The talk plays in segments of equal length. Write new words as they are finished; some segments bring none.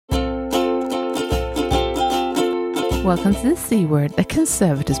Welcome to the C Word, a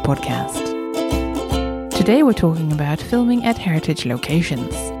Conservatives podcast. Today we're talking about filming at heritage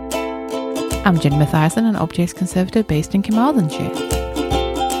locations. I'm Jen Mathiasen, an Objects Conservative based in Carmarthenshire.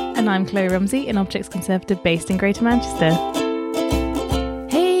 And I'm Chloe Rumsey, an Objects Conservative based in Greater Manchester.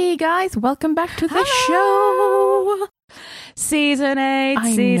 Hey guys, welcome back to the show! Season 8,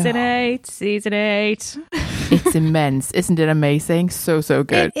 Season 8. It's immense. Isn't it amazing? So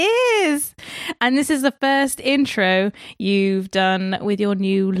good. It is. And this is the first intro you've done with your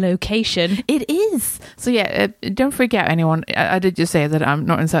new location. It is. So yeah, don't freak out anyone. I did just say that I'm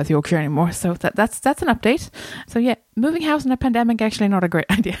not in South Yorkshire anymore. So that's an update. So yeah, moving house in a pandemic, actually not a great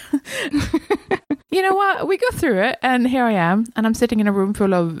idea. You know what? We go through it and here I am and I'm sitting in a room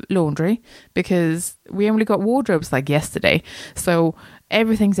full of laundry because we only got wardrobes like yesterday. So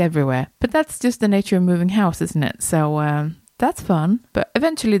everything's everywhere. But that's just the nature of moving house, isn't it? So that's fun. But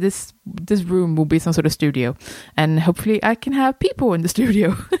eventually this room will be some sort of studio and hopefully I can have people in the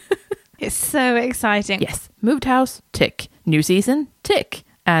studio. It's so exciting. Yes. Moved house, tick. New season, tick.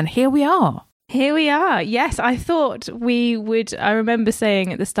 And here we are. Here we are. Yes, I thought we would. I remember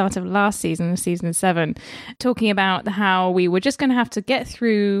saying at the start of last season, season 7, talking about how we were just going to have to get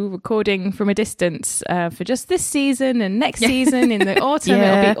through recording from a distance for just this season and next season in the autumn.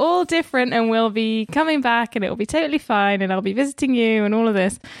 Yeah. It'll be all different and we'll be coming back and it'll be totally fine and I'll be visiting you and all of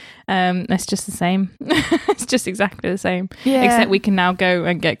this. It's just the same. It's just exactly the same. Yeah. Except we can now go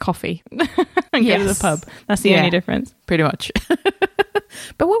and get coffee and go to the pub. That's the only difference. Pretty much.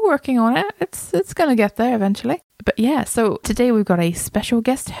 But we're working on it. It's going to get there eventually. But yeah, so today we've got a special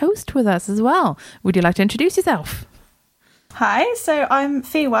guest host with us as well. Would you like to introduce yourself? Hi, so I'm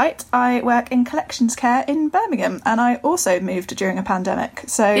Fee White. I work in collections care in Birmingham and I also moved during a pandemic.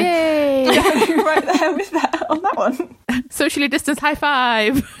 So Yay! right there with that on that one. Socially distanced high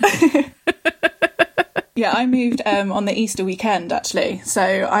five. Yeah, I moved on the Easter weekend actually. So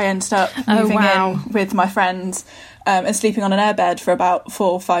I ended up moving in with my friends and sleeping on an airbed for about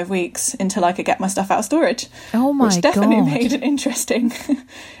 4 or 5 weeks until I could get my stuff out of storage. Oh my God. Which definitely made it interesting.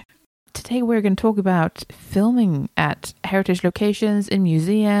 Today we're going to talk about filming at heritage locations, in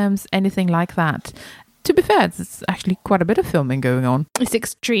museums, anything like that. To be fair, there's actually quite a bit of filming going on. It's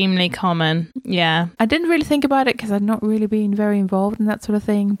extremely common, yeah. I didn't really think about it because I'd not really been very involved in that sort of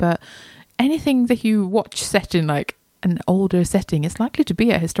thing, but anything that you watch set in like an older setting is likely to be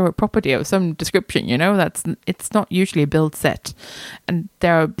a historic property of some description, you know? It's not usually a build set. And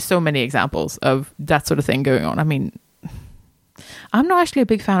there are so many examples of that sort of thing going on. I mean, I'm not actually a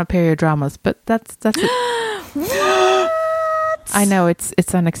big fan of period dramas, but that's it. What? I know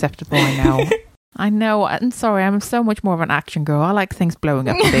it's unacceptable. I know. I'm sorry. I'm so much more of an action girl. I like things blowing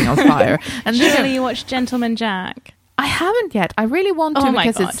up and being on fire. And Surely you watched Gentleman Jack? I haven't yet. I really want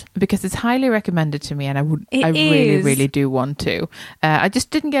to because it's highly recommended to me, and I really do want to. I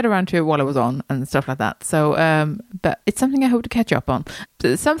just didn't get around to it while I was on and stuff like that. So, but it's something I hope to catch up on.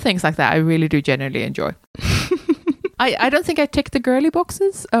 Some things like that I really do genuinely enjoy. I don't think I tick the girly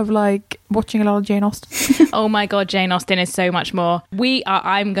boxes of like watching a lot of Jane Austen. Oh my God, Jane Austen is so much more. We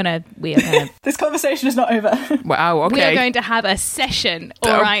are gonna. This conversation is not over. Wow, okay. We are going to have a session.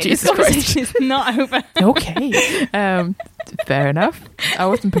 All right, this conversation is not over. Okay, fair enough. I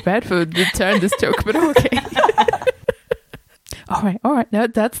wasn't prepared for the turn this took, but okay. All right. No,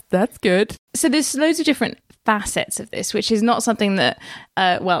 that's good. So there's loads of different facets of this, which is not something that,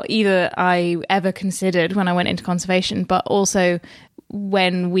 either I ever considered when I went into conservation, but also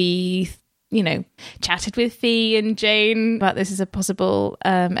when we, chatted with Fee and Jane about this as a possible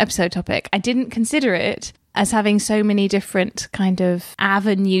episode topic. I didn't consider it as having so many different kind of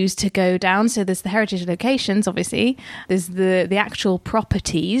avenues to go down. So there's the heritage locations, obviously. There's the actual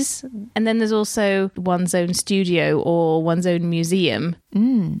properties. And then there's also one's own studio or one's own museum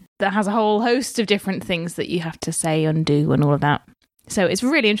that has a whole host of different things that you have to say and do and all of that. So it's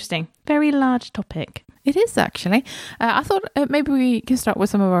really interesting. Very large topic. It is actually. I thought maybe we can start with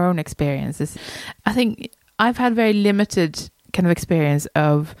some of our own experiences. I think I've had very limited kind of experience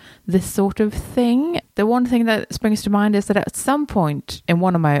of this sort of thing. The one thing that springs to mind is that at some point in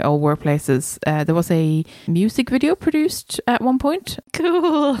one of my old workplaces, there was a music video produced at one point.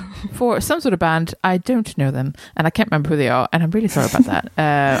 Cool. For some sort of band. I don't know them and I can't remember who they are and I'm really sorry about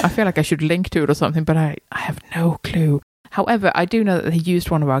that. I feel like I should link to it or something, but I have no clue. However, I do know that they used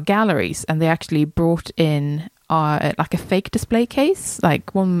one of our galleries and they actually brought in like a fake display case,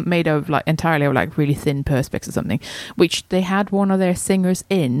 like one made of like entirely of like really thin perspex or something, which they had one of their singers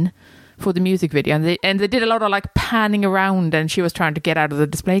in for the music video, and they did a lot of like panning around, and she was trying to get out of the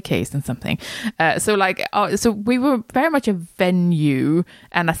display case and something. So we were very much a venue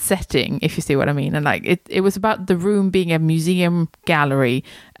and a setting, if you see what I mean. And like it was about the room being a museum gallery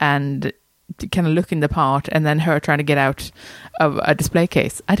and kind of looking the part, and then her trying to get out of a display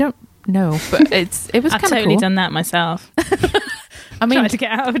case. I don't know, but it was kind of I've totally done that myself. I mean, to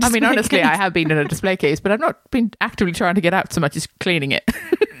get out of a display honestly, case. I have been in a display case, but I've not been actively trying to get out so much as cleaning it.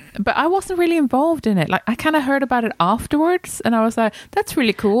 But I wasn't really involved in it. Like, I kind of heard about it afterwards, and I was like, that's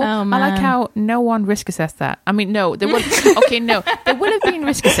really cool. Oh, man. I like how no one risk assessed that. I mean, no, there would there would have been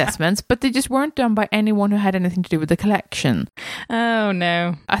risk assessments, but they just weren't done by anyone who had anything to do with the collection. Oh,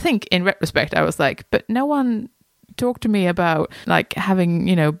 no. I think in retrospect, I was like, but no one talked to me about like having,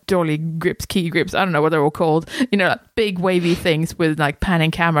 dolly grips, key grips, I don't know what they're all called, like big wavy things with like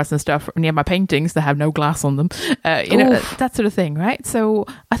panning cameras and stuff near my paintings that have no glass on them, that sort of thing, right? So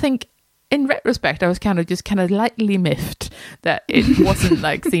I think in retrospect, I was kind of lightly miffed that it wasn't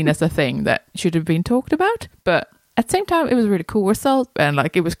like seen as a thing that should have been talked about. But at the same time, it was a really cool result, and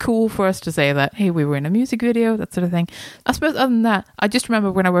like it was cool for us to say that, hey, we were in a music video, that sort of thing. I suppose other than that, I just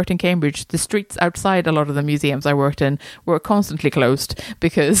remember when I worked in Cambridge, the streets outside a lot of the museums I worked in were constantly closed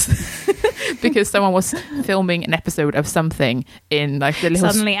because because someone was filming an episode of something in like the little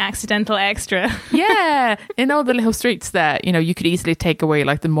Suddenly accidental extra. Yeah, in all the little streets that you could easily take away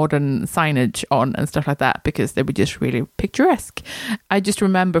like the modern signage on and stuff like that, because they were just really picturesque. I just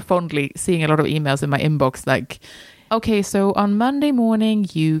remember fondly seeing a lot of emails in my inbox like, okay, so on Monday morning,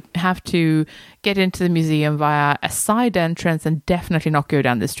 you have to get into the museum via a side entrance and definitely not go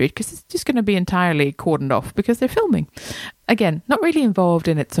down the street because it's just going to be entirely cordoned off because they're filming. Again, not really involved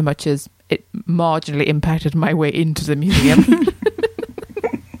in it so much as it marginally impacted my way into the museum.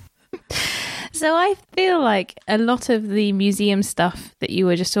 So I feel like a lot of the museum stuff that you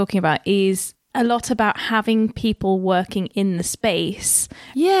were just talking about is a lot about having people working in the space.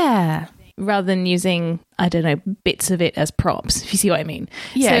 Yeah. Rather than using, I don't know, bits of it as props, if you see what I mean.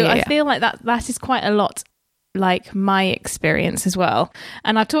 I feel like that is quite a lot like my experience as well.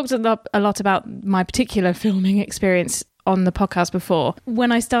 And I've talked a lot about my particular filming experience on the podcast before.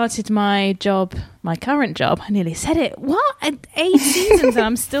 When I started my current job, I nearly said it. What? 8 seasons and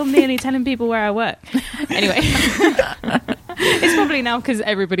I'm still nearly telling people where I work. Anyway. It's probably now because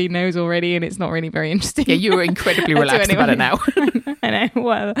everybody knows already and it's not really very interesting. Yeah, you were incredibly relaxed about it now. I know.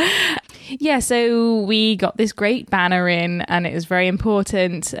 Well, yeah, so we got this great banner in and it was very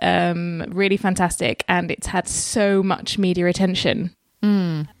important, really fantastic. And it's had so much media attention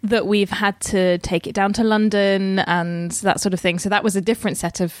that we've had to take it down to London and that sort of thing. So that was a different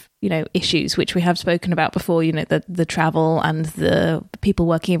set of, issues, which we have spoken about before, the travel and the people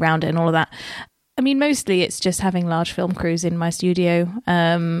working around it and all of that. I mean, mostly it's just having large film crews in my studio,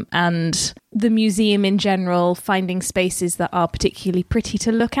 and the museum in general, finding spaces that are particularly pretty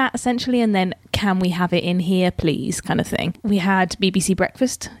to look at, essentially, and then can we have it in here, please, kind of thing. We had BBC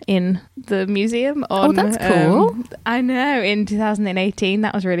Breakfast in the museum on... Oh, that's cool. I know, in 2018.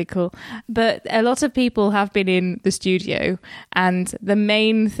 That was really cool. But a lot of people have been in the studio, and the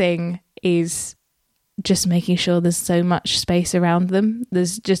main thing is just making sure there's so much space around them.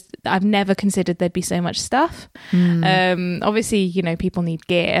 I've never considered there'd be so much stuff. Obviously, people need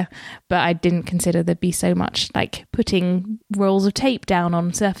gear, but I didn't consider there'd be so much like putting rolls of tape down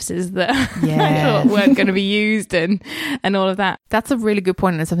on surfaces that I thought weren't going to be used and all of that. That's a really good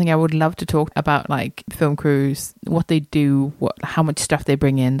point, and it's something I would love to talk about, like film crews, what they do, how much stuff they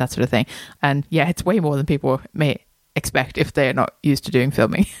bring in, that sort of thing. And yeah, it's way more than people may expect if they're not used to doing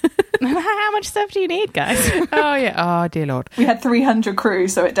filming. How much stuff do you need, guys? Oh yeah, oh dear Lord. We had 300 crew,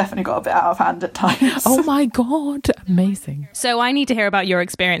 so it definitely got a bit out of hand at times. Oh my God, amazing. So I need to hear about your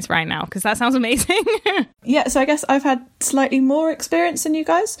experience right now, because that sounds amazing. Yeah, so I guess I've had slightly more experience than you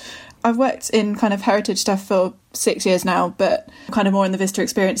guys. I've worked in kind of heritage stuff for 6 years now, but kind of more in the visitor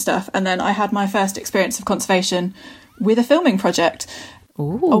experience stuff. And then I had my first experience of conservation with a filming project.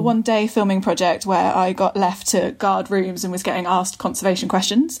 Ooh. A one-day filming project where I got left to guard rooms and was getting asked conservation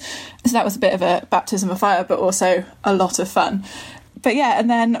questions. So that was a bit of a baptism of fire, but also a lot of fun. But yeah, and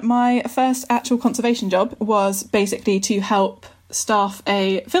then my first actual conservation job was basically to help staff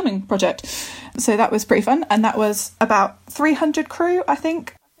a filming project. So that was pretty fun. And that was about 300 crew, I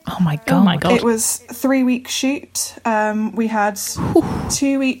think. Oh my God. It was 3-week shoot. We had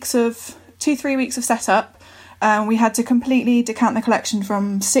 3 weeks of setup. We had to completely decant the collection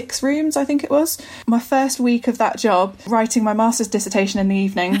from 6 rooms, I think it was. My first week of that job, writing my master's dissertation in the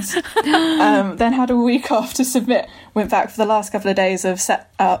evenings, then had a week off to submit, went back for the last couple of days of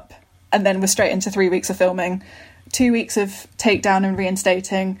set up, and then was straight into 3 weeks of filming, 2 weeks of takedown and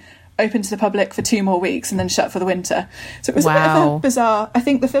reinstating, open to the public for 2 more weeks and then shut for the winter. So it was a bit of Wow. a bizarre. I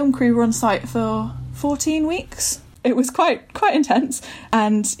think the film crew were on site for 14 weeks. It was quite intense,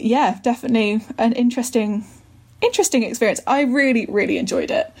 and yeah, definitely an interesting experience. I really, really enjoyed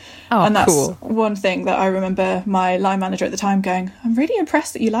it. Oh, and that's cool. one thing that I remember my line manager at the time going, I'm really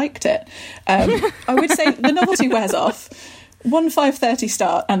impressed that you liked it. I would say the novelty wears off. 5:30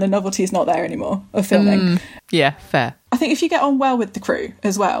 start and the novelty is not there anymore of filming. Yeah, fair. I think if you get on well with the crew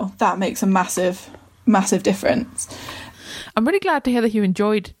as well, that makes a massive difference. I'm really glad to hear that you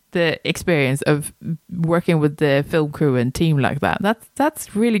enjoyed the experience of working with the film crew and team like that.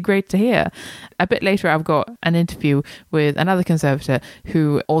 That's really great to hear. A bit later, I've got an interview with another conservator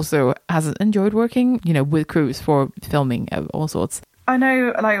who also has enjoyed working, with crews for filming of all sorts. I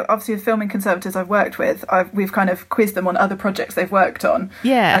know, like, obviously the filming conservators I've worked with, we've kind of quizzed them on other projects they've worked on,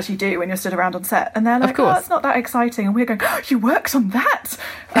 Yeah. as you do when you're stood around on set, and they're like, course. oh, it's not that exciting, and we're going, oh, you worked on that.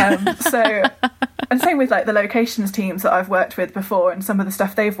 And same with like the locations teams that I've worked with before and some of the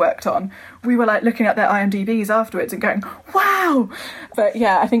stuff they've worked on, we were like looking at their IMDb's afterwards and going, wow. But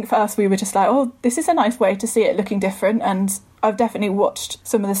yeah, I think for us we were just like, oh, this is a nice way to see it looking different. And I've definitely watched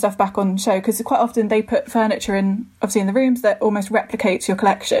some of the stuff back on show, because quite often they put furniture in, obviously in the rooms, that almost replicates your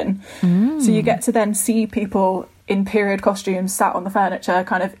collection. So you get to then see people in period costumes sat on the furniture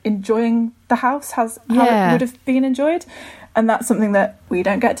kind of enjoying the house how it would have been enjoyed. And that's something that we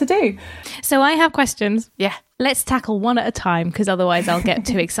don't get to do. So I have questions. Yeah. Let's tackle one at a time, because otherwise I'll get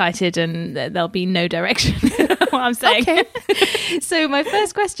too excited and there'll be no direction in what I'm saying. Okay. So my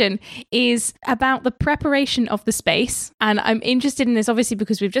first question is about the preparation of the space. And I'm interested in this, obviously,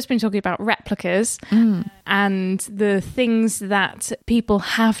 because we've just been talking about replicas and the things that people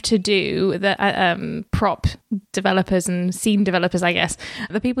have to do, that prop developers and scene developers, I guess,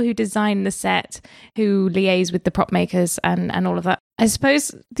 the people who design the set, who liaise with the prop makers and all of that. I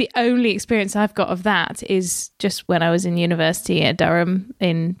suppose the only experience I've got of that is just when I was in university at Durham.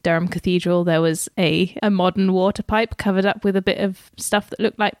 In Durham Cathedral, there was a modern water pipe covered up with a bit of stuff that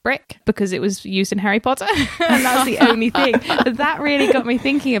looked like brick because it was used in Harry Potter. And that's the only thing. But that really got me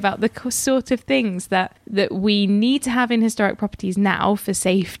thinking about the sort of things that we need to have in historic properties now for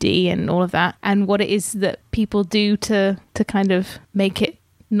safety and all of that, and what it is that people do to kind of make it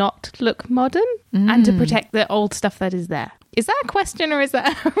not look modern and to protect the old stuff that is there. Is that a question, or is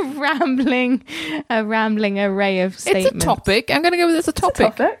that a rambling array of statements? It's a topic. I'm going to go with it's a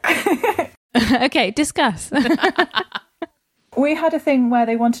topic. Okay, discuss. We had a thing where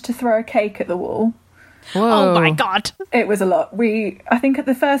they wanted to throw a cake at the wall. Whoa. Oh my God. It was a lot. I think at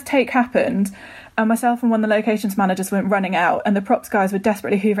the first take happened, and myself and one of the locations managers went running out, and the props guys were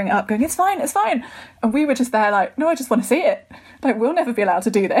desperately hoovering it up going, it's fine. And we were just there like, no, I just want to see it. Like, we'll never be allowed to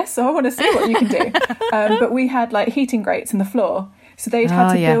do this, so I want to see what you can do. But we had like heating grates in the floor, so they'd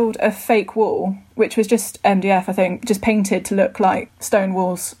had to build a fake wall, which was just MDF, I think, just painted to look like stone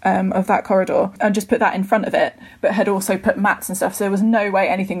walls of that corridor, and just put that in front of it, but had also put mats and stuff, so there was no way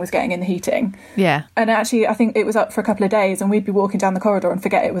anything was getting in the heating. Yeah. And actually, I think it was up for a couple of days, and we'd be walking down the corridor and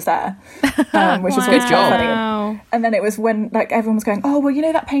forget it was there, which was always quite funny. And then it was when like everyone was going, oh, well, you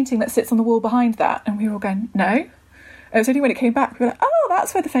know that painting that sits on the wall behind that? And we were all going, no. It was only when it came back, we were like, oh,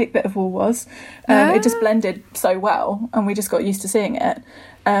 that's where the fake bit of wall was. It just blended so well, and we just got used to seeing it.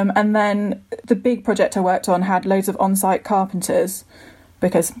 And then the big project I worked on had loads of on-site carpenters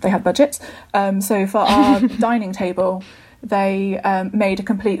because they had budgets. So for our dining table, they made a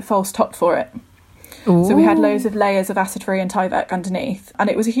complete false top for it. Ooh. So we had loads of layers of acid-free and Tyvek underneath, and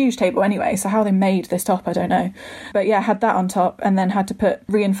it was a huge table anyway, so how they made this top I don't know, but yeah, had that on top, and then had to put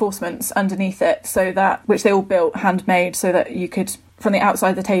reinforcements underneath it, so that, which they all built handmade, so that you could, from the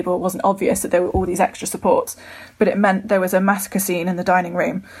outside of the table, it wasn't obvious that there were all these extra supports, but it meant there was a massacre scene in the dining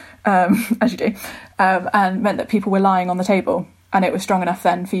room, as you do, and meant that people were lying on the table, and it was strong enough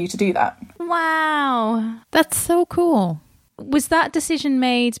then for you to do that. Wow, that's so cool. Was that decision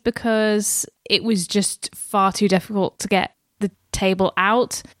made because it was just far too difficult to get the table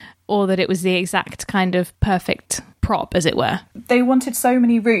out, or that it was the exact kind of perfect prop, as it were? They wanted so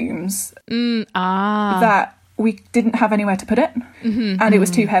many rooms that we didn't have anywhere to put it, and it was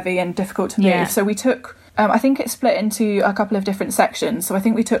too heavy and difficult to move. Yeah. So we took, I think it split into a couple of different sections. So I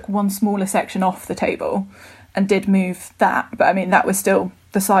think we took one smaller section off the table and did move that. But I mean, that was still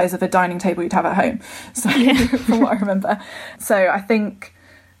the size of a dining table you'd have at home, so from what I remember. So I think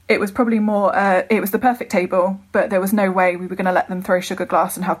it was probably more it was the perfect table, but there was no way we were going to let them throw sugar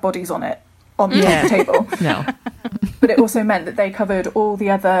glass and have bodies on it on the table. No. But it also meant that they covered all the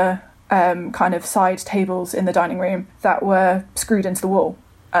other kind of side tables in the dining room that were screwed into the wall.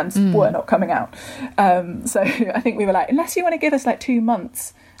 and were not coming out. So I think we were like, unless you want to give us like 2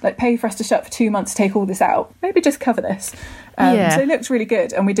 months, like pay for us to shut for 2 months to take all this out, maybe just cover this. So it looked really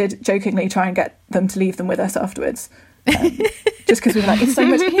good, and we did jokingly try and get them to leave them with us afterwards. Just because we were like, it's so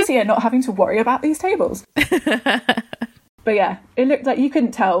much easier not having to worry about these tables. But yeah, it looked like you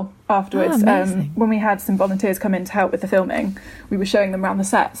couldn't tell afterwards. When we had some volunteers come in to help with the filming, we were showing them around the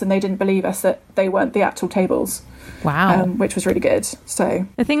sets, and they didn't believe us that they weren't the actual tables. Wow. Which was really good. So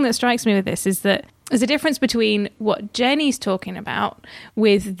the thing that strikes me with this is that there's a difference between what Jenny's talking about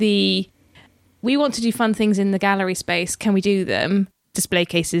with the, we want to do fun things in the gallery space, can we do them? Display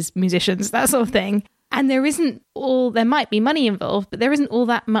cases, musicians, that sort of thing. And there might be money involved, but there isn't all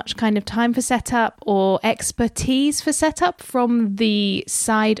that much kind of time for setup or expertise for setup from the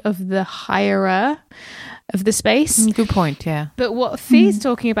side of the hirer of the space. Good point, yeah. But what Fee's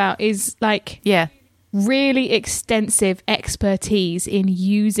talking about is like really extensive expertise in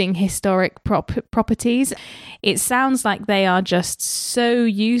using historic properties. It sounds like they are just so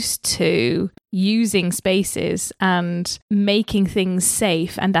used to using spaces and making things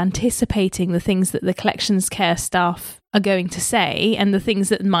safe and anticipating the things that the collections care staff are going to say and the things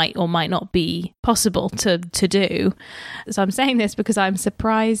that might or might not be possible to do. So I'm saying this because I'm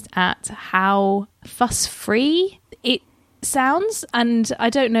surprised at how fuss-free it sounds, and I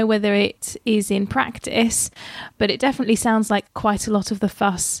don't know whether it is in practice, but it definitely sounds like quite a lot of the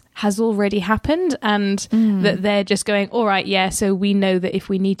fuss has already happened, and that they're just going, all right, yeah, so we know that if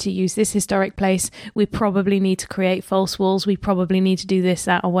we need to use this historic place, we probably need to create false walls, we probably need to do this,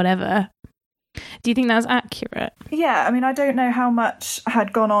 that, or whatever. Do you think that's accurate? Yeah, I mean, I don't know how much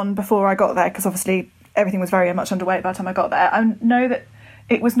had gone on before I got there, because obviously everything was very much underway by the time I got there. I know that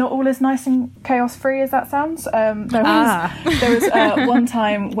it was not all as nice and chaos-free as that sounds. There was one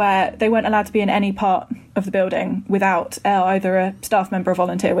time where they weren't allowed to be in any part of the building without either a staff member or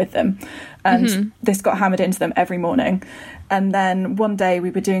volunteer with them. And this got hammered into them every morning. And then one day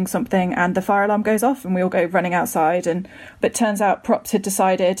we were doing something and the fire alarm goes off and we all go running outside. But turns out Props had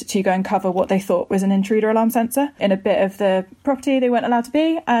decided to go and cover what they thought was an intruder alarm sensor in a bit of the property they weren't allowed to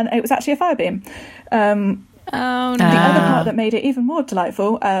be. And it was actually a fire beam. Oh, no. The other part that made it even more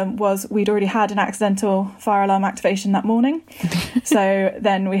delightful was we'd already had an accidental fire alarm activation that morning. So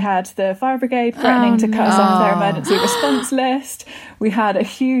then we had the fire brigade threatening to cut us off their emergency response list. We had a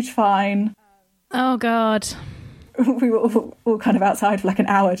huge fine. Oh, God. We were all kind of outside for like an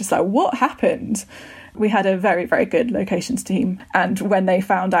hour, just like, what happened? We had a very, very good locations team. And when they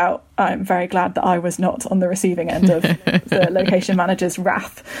found out, I'm very glad that I was not on the receiving end of the location manager's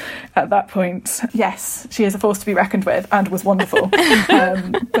wrath at that point. Yes, she is a force to be reckoned with and was wonderful.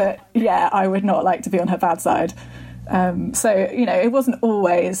 But yeah, I would not like to be on her bad side. So, you know, it wasn't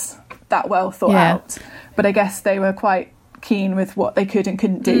always that well thought out. But I guess they were quite keen with what they could and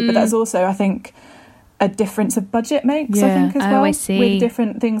couldn't do. But that's also, I think, a difference of budget makes, I think, as well. I see. With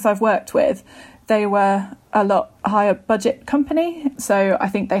different things I've worked with. They were a lot higher budget company, so I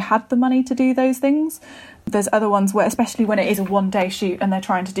think they had the money to do those things. There's other ones where, especially when it is a one-day shoot and they're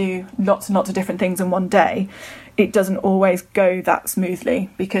trying to do lots and lots of different things in one day, it doesn't always go that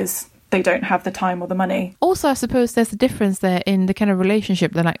smoothly because they don't have the time or the money. Also, I suppose there's a difference there in the kind of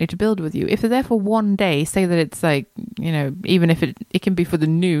relationship they're likely to build with you. If they're there for one day, say that it's like, you know, even if it can be for the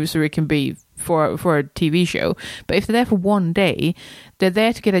news or it can be for a TV show, but if they're there for one day, they're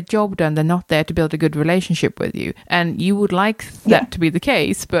there to get a job done. They're not there to build a good relationship with you. And you would like that to be the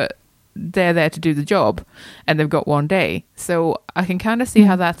case, but they're there to do the job and they've got one day. So I can kind of see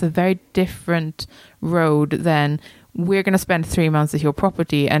how that's a very different road than we're going to spend 3 months at your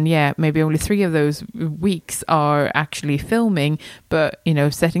property and maybe only 3 of those weeks are actually filming, but, you know,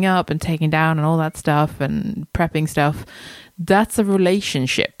 setting up and taking down and all that stuff and prepping stuff. That's a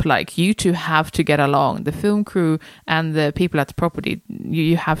relationship. Like, you two have to get along. The film crew and the people at the property,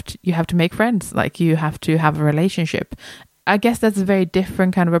 you have to make friends. Like, you have to have a relationship. I guess that's a very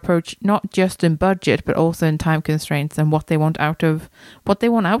different kind of approach, not just in budget, but also in time constraints and what they want out of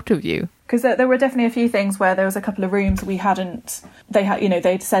you. Because there were definitely a few things where there was a couple of rooms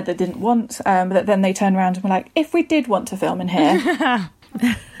they'd said they didn't want, but then they turned around and were like, if we did want to film in here,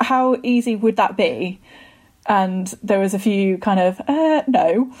 how easy would that be? And there was a few kind of,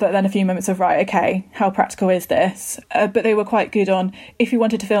 no, but then a few moments of, right, okay, how practical is this? But they were quite good on, if you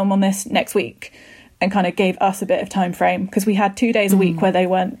wanted to film on this next week, and kind of gave us a bit of time frame, because we had 2 days a week where they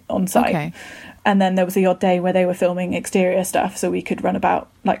weren't on site. Okay. And then there was the odd day where they were filming exterior stuff, so we could run about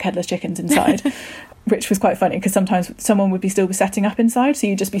like headless chickens inside, which was quite funny because sometimes someone would still be setting up inside, so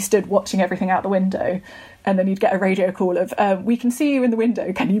you'd just be stood watching everything out the window, and then you'd get a radio call of, we can see you in the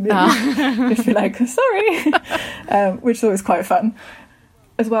window, can you move? Just be like, sorry, which was always quite fun.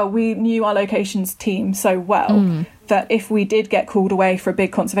 as well, we knew our locations team so well that if we did get called away for a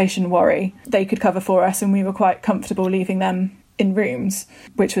big conservation worry, they could cover for us, and we were quite comfortable leaving them in rooms,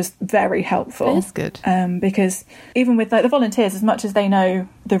 which was very helpful. That's good. Because even with like the volunteers, as much as they know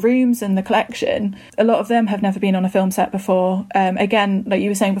the rooms and the collection, a lot of them have never been on a film set before. Again, like you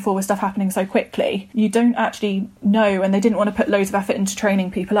were saying before, with stuff happening so quickly, you don't actually know, and they didn't want to put loads of effort into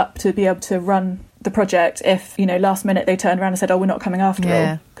training people up to be able to run the project if, you know, last minute they turned around and said, oh, we're not coming after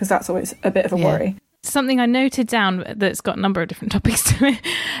all, because that's always a bit of a worry. Something I noted down that's got a number of different topics to it.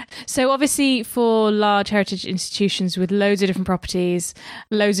 So obviously for large heritage institutions with loads of different properties,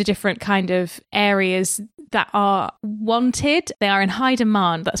 loads of different kind of areas that are wanted, they are in high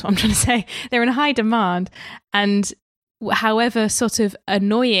demand. That's what I'm trying to say. They're in high demand. And however sort of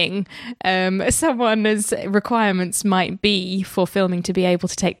annoying someone's requirements might be for filming to be able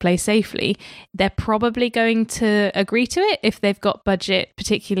to take place safely, they're probably going to agree to it if they've got budget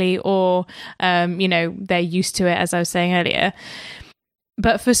particularly, or you know, they're used to it, as I was saying earlier.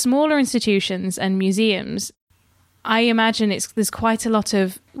 But for smaller institutions and museums, I imagine there's quite a lot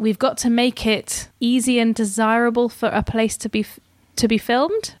of, we've got to make it easy and desirable for a place to be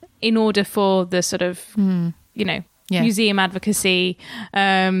filmed in order for the sort of you know, museum advocacy,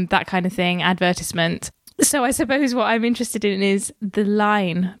 that kind of thing, advertisement. So I suppose what I'm interested in is the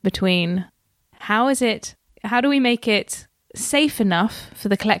line between how do we make it safe enough for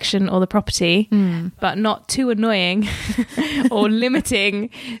the collection or the property, but not too annoying or limiting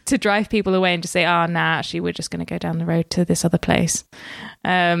to drive people away and just say, nah, actually, we're just going to go down the road to this other place.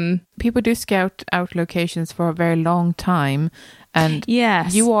 People do scout out locations for a very long time, and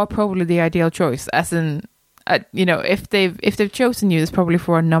you are probably the ideal choice, as in, you know, if they've chosen you, it's probably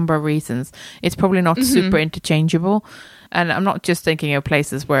for a number of reasons. It's probably not super interchangeable. And I'm not just thinking of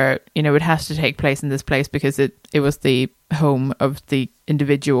places where, you know, it has to take place in this place because it was the home of the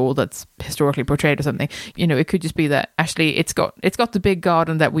individual that's historically portrayed or something. You know, it could just be that actually it's got the big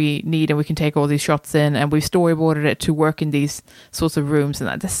garden that we need, and we can take all these shots in, and we've storyboarded it to work in these sorts of rooms,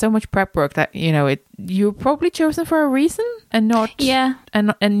 and there's so much prep work that, you know, you're probably chosen for a reason and not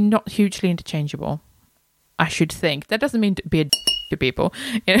and not hugely interchangeable, I should think. That doesn't mean to be a to people.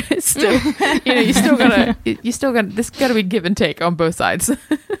 You know, it's still, you know, you still gotta, there's gotta be give and take on both sides.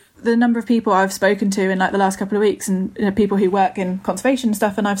 The number of people I've spoken to in like the last couple of weeks, and you know, people who work in conservation and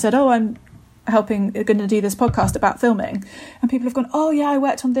stuff, and I've said, I'm going to do this podcast about filming, and people have gone, oh yeah, I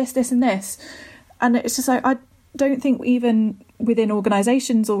worked on this and this, and it's just like, I don't think even within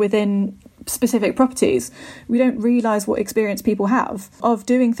organisations or within specific properties, we don't realise what experience people have of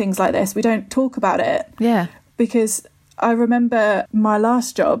doing things like this. We don't talk about it. Yeah. Because I remember my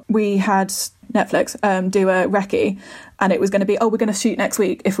last job, we had Netflix do a recce, and it was going to be, we're going to shoot next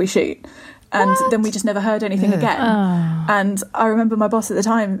week if we shoot. And then we just never heard anything again. Oh. And I remember my boss at the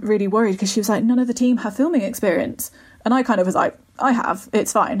time really worried, because she was like, none of the team have filming experience. And I kind of was like, I have,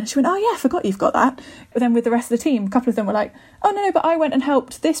 it's fine. And she went, oh yeah, I forgot you've got that. But then with the rest of the team, a couple of them were like, oh no, but I went and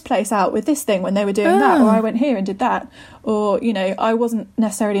helped this place out with this thing when they were doing that, or I went here and did that. Or, you know, I wasn't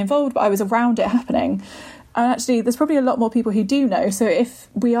necessarily involved, but I was around it happening. And actually, there's probably a lot more people who do know. So if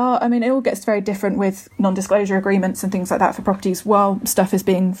we are, I mean, it all gets very different with non-disclosure agreements and things like that for properties while stuff is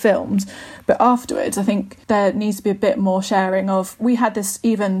being filmed. But afterwards, I think there needs to be a bit more sharing of, we had this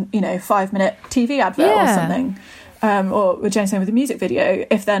even, 5-minute TV advert or something. Or with James saying with the music video,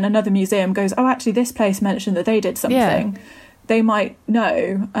 if then another museum goes, oh, actually, this place mentioned that they did something, they might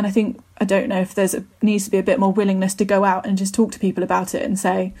know. And I don't know if needs to be a bit more willingness to go out and just talk to people about it and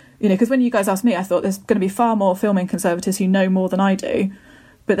say, because when you guys asked me, I thought there's going to be far more filming conservators who know more than I do.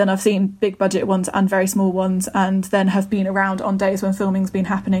 But then I've seen big budget ones and very small ones, and then have been around on days when filming's been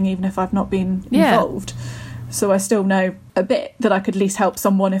happening, even if I've not been involved. So I still know a bit that I could at least help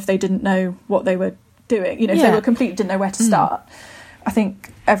someone if they didn't know what they were doing. If they were complete, didn't know where to start. I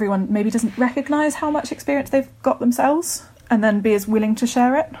think everyone maybe doesn't recognise how much experience they've got themselves, and then be as willing to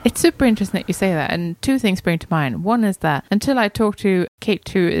share it. It's super interesting that you say that, and two things spring to mind. One is that until I talked to Kate,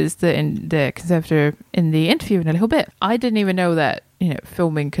 who is the conservator in the interview in a little bit, I didn't even know that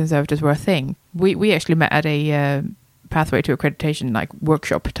filming conservators were a thing. We actually met at a pathway to accreditation like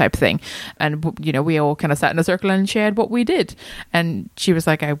workshop type thing, and we all kind of sat in a circle and shared what we did. And she was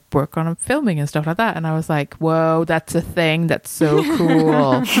like, I work on filming and stuff like that, and I was like, whoa, that's a thing, that's so cool.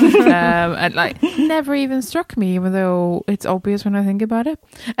 And like never even struck me, even though it's obvious when I think about it.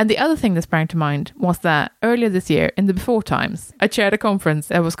 And the other thing that sprang to mind was that earlier this year, in the before times, I chaired a conference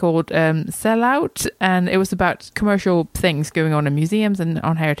that was called Sell Out, and it was about commercial things going on in museums and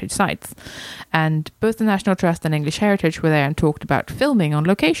on heritage sites. And both the National Trust and English Heritage were there and talked about filming on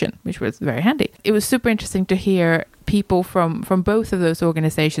location, which was very handy. It was super interesting to hear people from both of those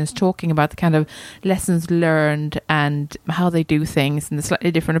organizations talking about the kind of lessons learned and how they do things and the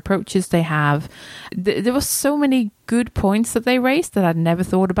slightly different approaches they have. There were so many good points that they raised that I'd never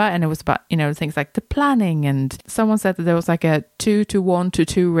thought about, and it was about, you know, things like the planning, and someone said that there was like a 2:1 to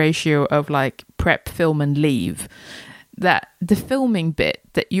 2 ratio of like prep, film and leave. That the filming bit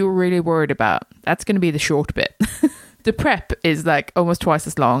that you're really worried about, that's going to be the short bit. The prep is like almost twice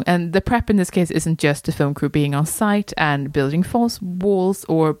as long, and the prep in this case isn't just the film crew being on site and building false walls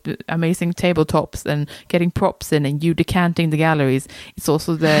or amazing tabletops and getting props in and you decanting the galleries. It's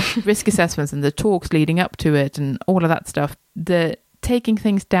also the risk assessments and the talks leading up to it and all of that stuff. The taking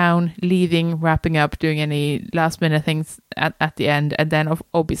things down, leaving, wrapping up, doing any last minute things at the end, and then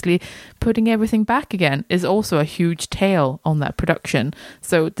obviously putting everything back again is also a huge tail on that production.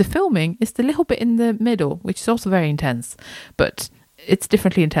 So the filming is the little bit in the middle, which is also very intense, but it's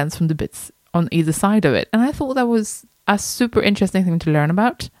differently intense from the bits on either side of it. And I thought that was a super interesting thing to learn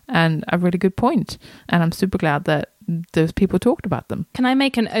about and a really good point. And I'm super glad that those people talked about them. Can I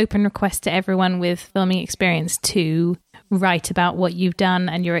make an open request to everyone with filming experience to write about what you've done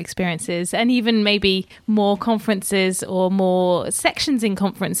and your experiences, and even maybe more conferences or more sections in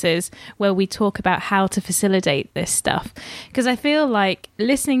conferences where we talk about how to facilitate this stuff? Because I feel like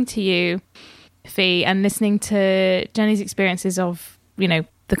listening to you, Fee, and listening to Jenny's experiences of, you know,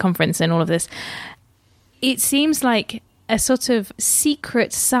 the conference and all of this, it seems like a sort of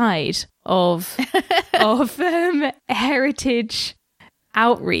secret side of heritage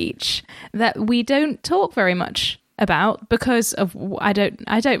outreach that we don't talk very much about because of I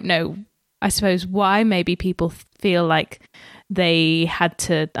don't know, I suppose, why maybe people feel like they had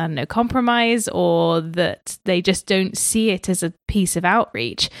to, I don't know, compromise, or that they just don't see it as a piece of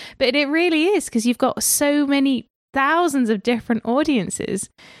outreach. But it really is, because you've got so many thousands of different audiences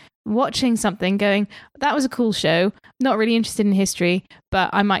watching something going, that was a cool show, not really interested in history,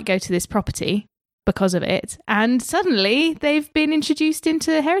 but I might go to this property because of it. And suddenly they've been introduced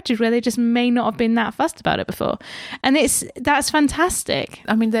into heritage where they just may not have been that fussed about it before. And that's fantastic.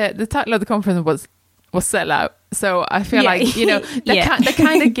 I mean, the title of the conference was Sell Out. So I feel like, you know, that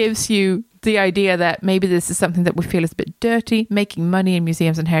kind of gives you the idea that maybe this is something that we feel is a bit dirty. Making money in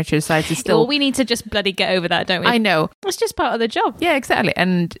museums and heritage sites is still... Well, we need to just bloody get over that, don't we? I know. It's just part of the job. Yeah, exactly.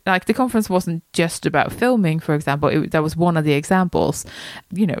 And like the conference wasn't just about filming, for example. That was one of the examples.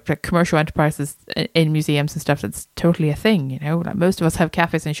 You know, like commercial enterprises in museums and stuff, that's totally a thing, you know. Like most of us have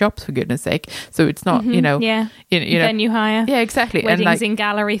cafes and shops, for goodness sake. So it's not, you know... Yeah. You know, venue hire. Yeah, exactly. Weddings and like, in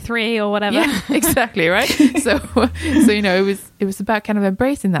Gallery 3 or whatever. Yeah, exactly, right? So you know, it was about kind of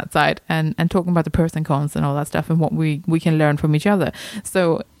embracing that side and talking about the pros and cons and all that stuff and what we can learn from each other.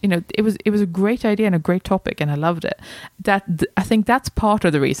 So, you know, it was a great idea and a great topic, and I loved it. I think that's part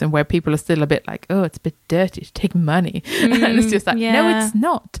of the reason where people are still a bit like, oh, it's a bit dirty to take money. And it's just like, no, it's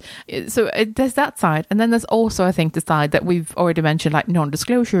not. So there's that side. And then there's also, I think, the side that we've already mentioned, like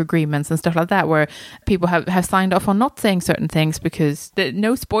non-disclosure agreements and stuff like that, where people have signed off on not saying certain things because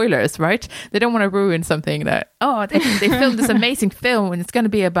no spoilers, right? They don't want to ruin something that, oh, they filmed this amazing film and it's going to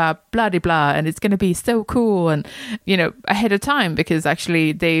be about blah, blah, blah, and it's going to be so cool, and, you know, ahead of time, because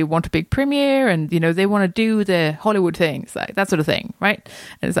actually they want a big premiere and, you know, they want to do the Hollywood things, like that sort of thing, right?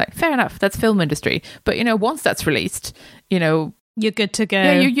 And it's like, fair enough, that's film industry. But, you know, once that's released, you know, you're good to go.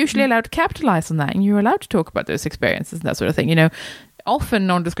 Yeah, you're usually allowed to capitalize on that, and you're allowed to talk about those experiences and that sort of thing. You know, often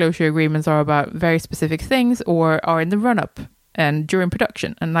non-disclosure agreements are about very specific things or are in the run-up and during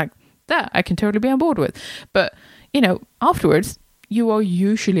production, and like that I can totally be on board with. But, you know, afterwards, you are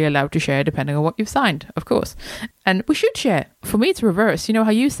usually allowed to share depending on what you've signed, of course. And we should share. For me, it's reverse. You know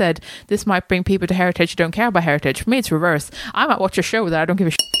how you said this might bring people to heritage who don't care about heritage? For me, it's reverse. I might watch a show that I don't give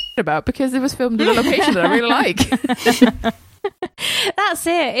a shit about because it was filmed in a location that I really like. That's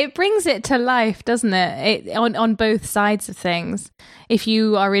it. It brings it to life, doesn't it? On both sides of things. If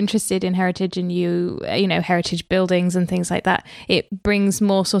you are interested in heritage and you know, heritage buildings and things like that, it brings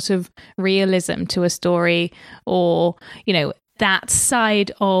more sort of realism to a story, or, you know, that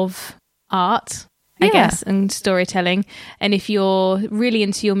side of art, I guess, and storytelling. And if you're really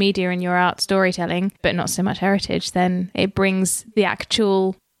into your media and your art storytelling, but not so much heritage, then it brings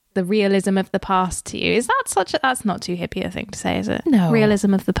the realism of the past to you. Is that that's not too hippie a thing to say, is it? No.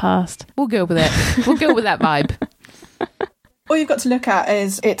 Realism of the past. We'll go with it. We'll go with that vibe. All you've got to look at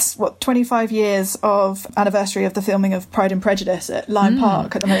is it's 25 years of anniversary of the filming of Pride and Prejudice at Lyme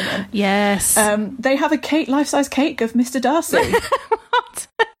Park at the moment. Yes. They have a life-size cake of Mr. Darcy. What?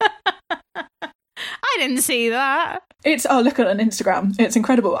 I didn't see that. Look at it on Instagram. It's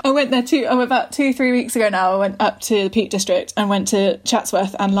incredible. I went there too. About 2-3 weeks ago now. I went up to the Peak District and went to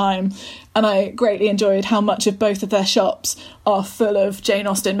Chatsworth and Lyme, and I greatly enjoyed how much of both of their shops are full of Jane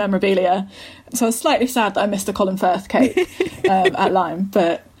Austen memorabilia. So I was slightly sad that I missed the Colin Firth cake at Lyme,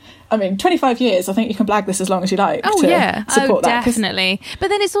 but I mean, 25 years, I think you can blag this as long as you like to support that. Definitely. But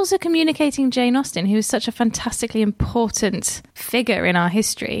then it's also communicating Jane Austen, who is such a fantastically important figure in our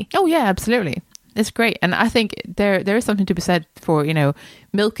history. Oh, yeah, absolutely. It's great. And I think there is something to be said for,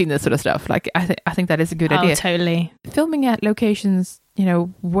 milking this sort of stuff. Like, I think that is a good idea. Oh, totally. Filming at locations,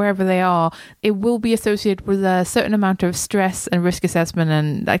 wherever they are, it will be associated with a certain amount of stress and risk assessment.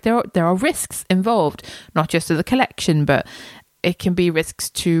 And like there are risks involved, not just to the collection, but it can be risks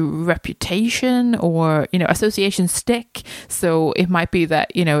to reputation or, association stick. So it might be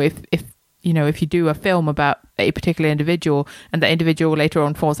that, if you do a film about a particular individual and that individual later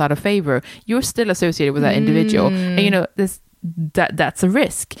on falls out of favor, you're still associated with that individual. And, that's a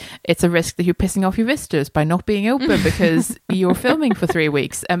risk. It's a risk that you're pissing off your visitors by not being open because you're filming for 3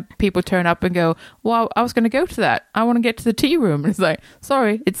 weeks and people turn up and go, well, I was going to go to that. I want to get to the tea room. And it's like,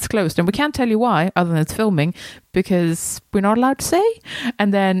 sorry, it's closed. And we can't tell you why other than it's filming because we're not allowed to say.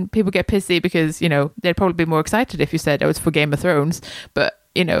 And then people get pissy because, they'd probably be more excited if you said, oh, it's for Game of Thrones. But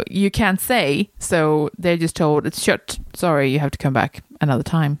you can't say, so they're just told it's shut. Sorry, you have to come back another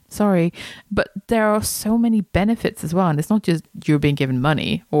time. Sorry. But there are so many benefits as well. And it's not just you're being given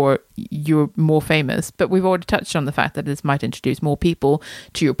money or you're more famous, but we've already touched on the fact that this might introduce more people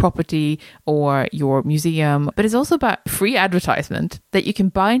to your property or your museum. But it's also about free advertisement that you can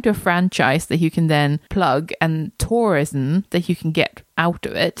buy into a franchise that you can then plug and tourism that you can get out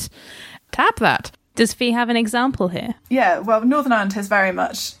of it. Tap that. Does Fee have an example here? Yeah, well, Northern Ireland has very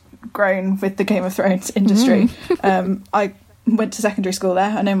much grown with the Game of Thrones industry. I went to secondary school there.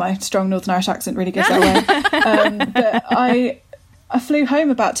 I know my strong Northern Irish accent really gives that away. But I flew home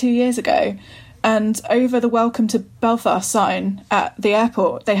about 2 years ago, and over the Welcome to Belfast sign at the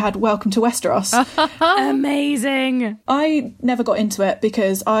airport, they had Welcome to Westeros. Amazing. I never got into it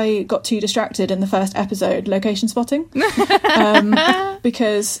because I got too distracted in the first episode location spotting.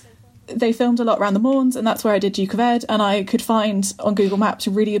 Because they filmed a lot around the Mourns, and that's where I did Duke of Ed, and I could find on Google Maps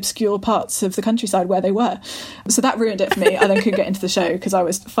really obscure parts of the countryside where they were. So that ruined it for me. I then couldn't get into the show because I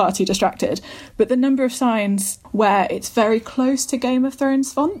was far too distracted. But the number of signs where it's very close to Game of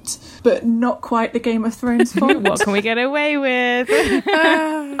Thrones font, but not quite the Game of Thrones font. What can we get away with?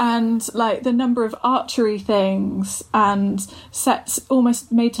 And like the number of archery things and sets almost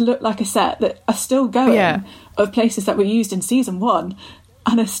made to look like a set that are still going of places that were used in season 1.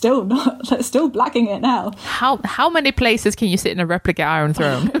 And are still not, they're still blagging it now. How many places can you sit in a replica Iron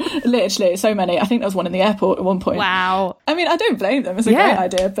Throne? Literally, so many. I think there was one in the airport at one point. Wow. I mean, I don't blame them. It's a great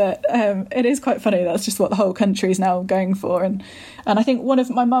idea, but it is quite funny. That's just what the whole country is now going for. And I think one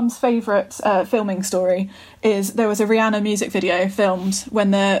of my mum's favourite filming story is there was a Rihanna music video filmed when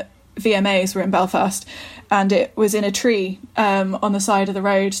the VMAs were in Belfast, and it was in a tree on the side of the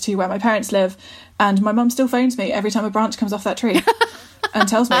road to where my parents live. And my mum still phones me every time a branch comes off that tree. And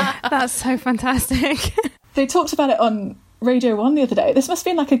tells me. That's so fantastic. They talked about it on Radio 1 the other day. This must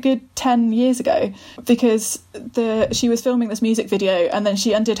have been like a good 10 years ago, because she was filming this music video and then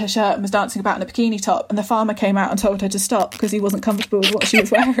she undid her shirt and was dancing about in a bikini top, and the farmer came out and told her to stop because he wasn't comfortable with what she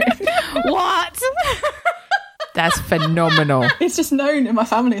was wearing. What? That's phenomenal. It's just known in my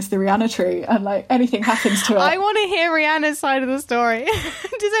family as the Rihanna tree, and like anything happens to it. I want to hear Rihanna's side of the story.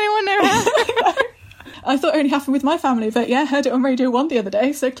 Does anyone know how? I thought it only happened with my family, but yeah, I heard it on Radio 1 the other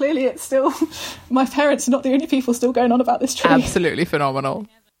day, so clearly it's still... My parents are not the only people still going on about this tree. Absolutely phenomenal.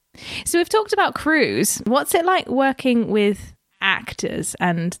 So we've talked about crews. What's it like working with actors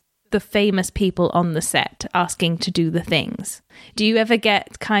and the famous people on the set asking to do the things? Do you ever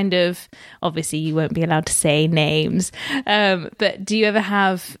get kind of... Obviously, you won't be allowed to say names, but do you ever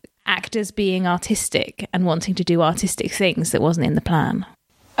have actors being artistic and wanting to do artistic things that wasn't in the plan?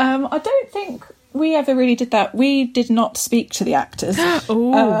 I don't think... we ever really did that. We did not speak to the actors. We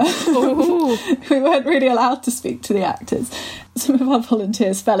weren't really allowed to speak to the actors. Some of our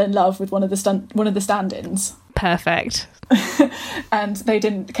volunteers fell in love with one of the stand-ins. Perfect. And they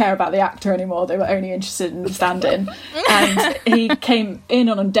didn't care about the actor anymore. They were only interested in the stand-in. And he came in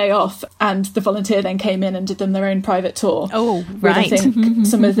on a day off, and the volunteer then came in and did them their own private tour. Oh, right. With, I think,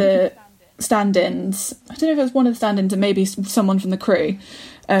 some of the stand-ins. I don't know if it was one of the stand-ins and maybe someone from the crew.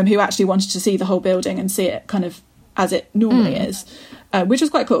 Who actually wanted to see the whole building and see it kind of as it normally is, which was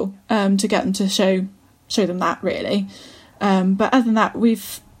quite cool to get them to show them that, really. But other than that,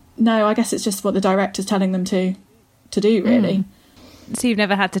 I guess it's just what the director's telling them to do, really. So you've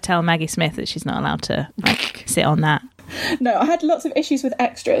never had to tell Maggie Smith that she's not allowed to sit on that? No, I had lots of issues with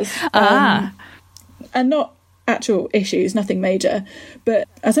extras. Ah. And not actual issues, nothing major. But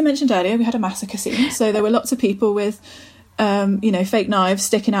as I mentioned earlier, we had a massacre scene. So there were lots of people with, fake knives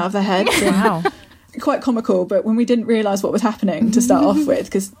sticking out of their heads. Wow. Quite comical, but when we didn't realise what was happening to start off with,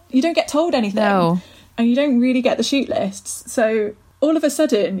 because you don't get told anything. No. And you don't really get the shoot lists. So all of a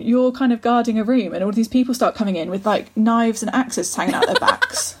sudden, you're kind of guarding a room and all these people start coming in with like knives and axes hanging out their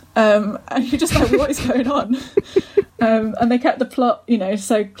backs. And you're just like, what is going on? And they kept the plot,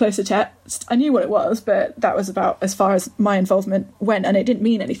 so close to chest. I knew what it was, but that was about as far as my involvement went. And it didn't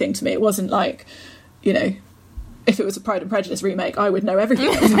mean anything to me. It wasn't like, if it was a Pride and Prejudice remake, I would know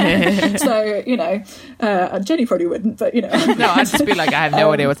everything. So, Jenny probably wouldn't, but, No, I'd just be like, I have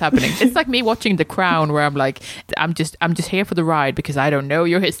no idea what's happening. It's like me watching The Crown, where I'm like, I'm just here for the ride because I don't know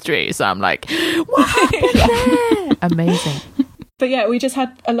your history. So I'm like, what happened there? Amazing. But yeah, we just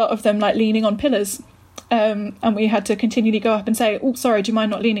had a lot of them like leaning on pillars. And we had to continually go up and say, oh, sorry, do you mind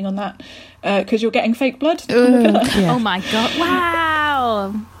not leaning on that? Because you're getting fake blood on the pillar. Yeah. Oh my God.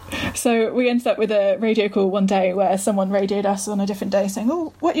 Wow. So we ended up with a radio call one day where someone radioed us on a different day saying,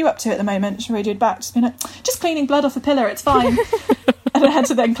 oh, what are you up to at the moment? She radioed back, just being like, just cleaning blood off a pillar, it's fine. And I had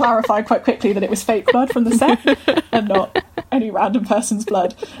to then clarify quite quickly that it was fake blood from the set and not any random person's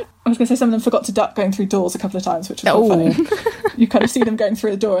blood. I was going to say some of them forgot to duck going through doors a couple of times, which was quite funny. You kind of see them going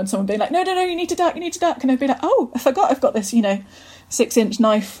through the door and someone being like, no, you need to duck. And they'd be like, oh, I forgot I've got this, 6-inch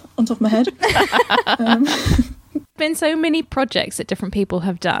knife on top of my head. Been so many projects that different people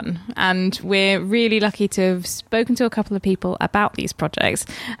have done, and we're really lucky to have spoken to a couple of people about these projects.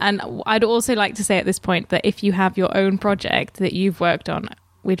 And I'd also like to say at this point that if you have your own project that you've worked on,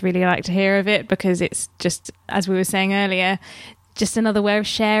 we'd really like to hear of it, because it's just, as we were saying earlier, just another way of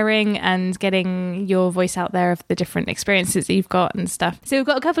sharing and getting your voice out there of the different experiences that you've got and stuff. So we've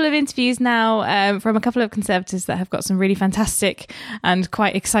got a couple of interviews now from a couple of conservators that have got some really fantastic and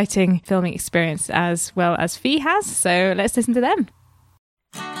quite exciting filming experience, as well as Fee has. So let's listen to them.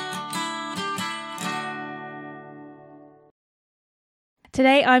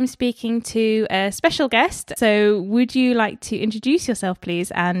 Today I'm speaking to a special guest. So would you like to introduce yourself, please,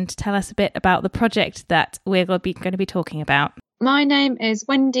 and tell us a bit about the project that we're going to be talking about? My name is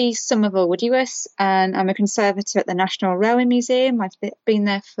Wendy Somerville-Woodywis, and I'm a conservator at the National Railway Museum. I've been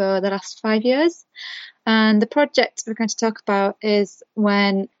there for the last 5 years. And the project we're going to talk about is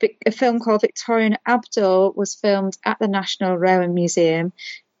when a film called Victoria and Abdul was filmed at the National Railway Museum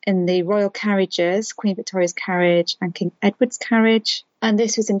in the royal carriages, Queen Victoria's carriage and King Edward's carriage. And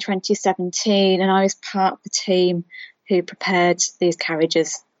this was in 2017, and I was part of the team who prepared these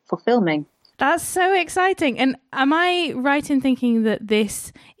carriages for filming. That's so exciting. And am I right in thinking that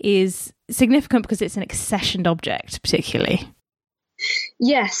this is significant because it's an accessioned object, particularly?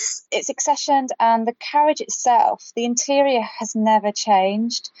 Yes, it's accessioned, and the carriage itself, the interior has never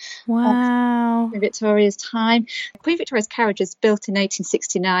changed. Wow. Queen Victoria's time. Queen Victoria's carriage was built in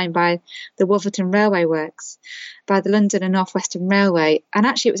 1869 by the Wolverton Railway Works, by the London and North Western Railway, and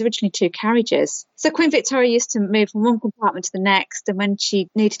actually it was originally 2 carriages. So Queen Victoria used to move from one compartment to the next, and when she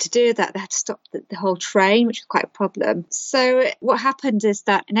needed to do that, they had to stop the whole train, which was quite a problem. So what happened is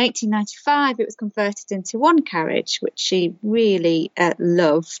that in 1895 it was converted into one carriage, which she really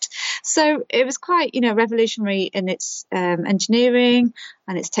loved. So it was quite, revolutionary in its engineering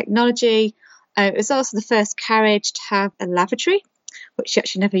and its technology. It was also the first carriage to have a lavatory, which she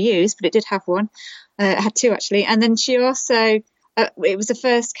actually never used, but it did have one. It had 2 actually. And then she also, it was the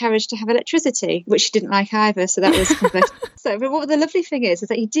first carriage to have electricity, which she didn't like either. So that was converted. But what the lovely thing is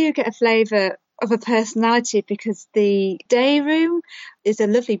that you do get a flavour of a personality, because the day room is a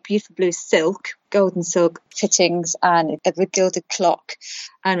lovely, beautiful blue silk, golden silk fittings, and a gilded clock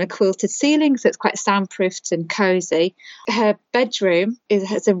and a quilted ceiling, so it's quite soundproofed and cosy. Her bedroom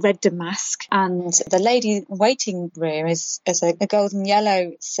has a red damask, and the lady waiting room is a golden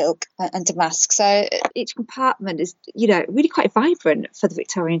yellow silk and damask. So each compartment is, really quite vibrant for the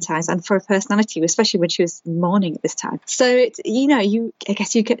Victorian times and for her personality, especially when she was mourning at this time. So it's, I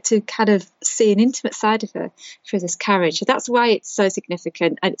guess you get to kind of see an intimate side of her through this carriage. So that's why it's so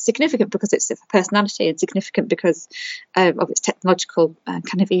significant. And it's significant because it's a personality, and significant because of its technological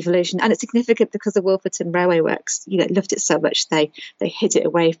kind of evolution, and it's significant because the Wolverton Railway Works, loved it so much they hid it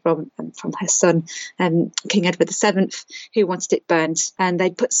away from her son, King Edward VII, who wanted it burnt, and they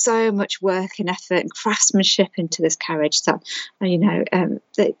put so much work and effort and craftsmanship into this carriage that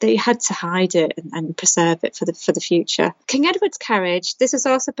they had to hide it and preserve it for the future. King Edward's carriage, this was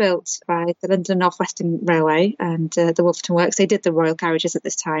also built by the London North Western Railway and the Wolverton Works. They did the royal carriages at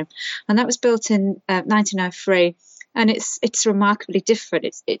this time, and that was built in 1903 and it's remarkably different.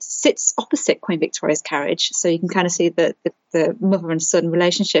 It sits opposite Queen Victoria's carriage, so you can kind of see the mother and son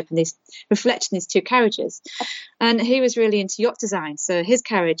relationship and these reflected in these two carriages. And he was really into yacht design, so his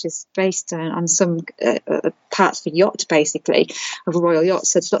carriage is based on some parts of a yacht, basically, of a royal yacht.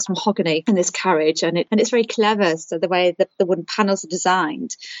 So there's lots of mahogany in this carriage, and it's very clever. So the way that the wooden panels are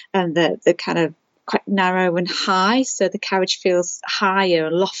designed, and the kind of quite narrow and high, so the carriage feels higher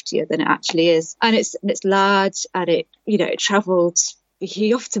and loftier than it actually is, and it's large, and it travelled.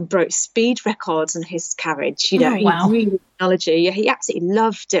 He often broke speed records in his carriage. Oh, wow. He really technology. He absolutely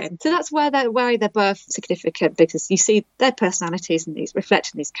loved it. So that's why they're both significant, because you see their personalities in these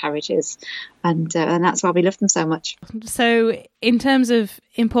reflected in these carriages, and that's why we love them so much. So, in terms of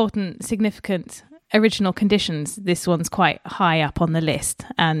important, significant original conditions, this one's quite high up on the list,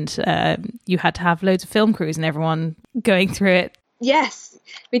 and you had to have loads of film crews and everyone going through it. Yes,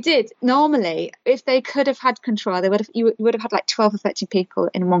 we did. Normally, if they could have had control, you would have had like 12 or 13 people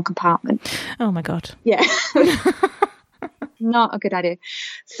in one compartment. Oh my God. Yeah. Not a good idea.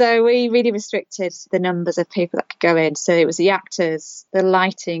 So we really restricted the numbers of people that could go in. So it was the actors, the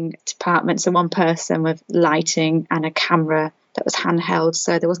lighting department, so one person with lighting and a camera that was handheld,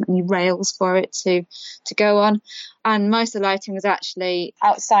 so there wasn't any rails for it to go on. And most of the lighting was actually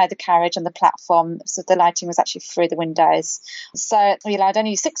outside the carriage on the platform, so the lighting was actually through the windows. So we allowed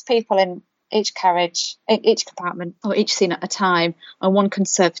only 6 people in each carriage, each compartment, or each scene at a time, and one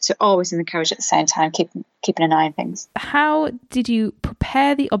conservator always in the carriage at the same time, keeping an eye on things. How did you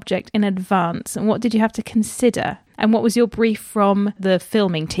prepare the object in advance, and what did you have to consider? And what was your brief from the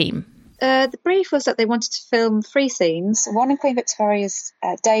filming team? The brief was that they wanted to film 3 scenes. One in Queen Victoria's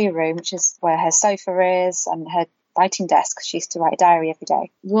day room, which is where her sofa is, and her writing desk. She used to write a diary every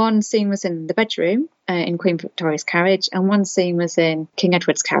day. One scene was in the bedroom in Queen Victoria's carriage, and one scene was in King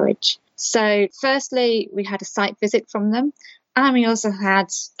Edward's carriage. So firstly, we had a site visit from them, and we also had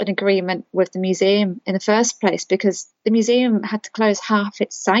an agreement with the museum in the first place, because the museum had to close half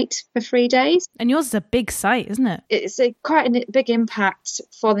its site for 3 days. And yours is a big site, isn't it? It's quite a big impact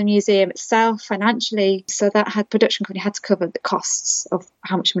for the museum itself financially. So that production company had to cover the costs of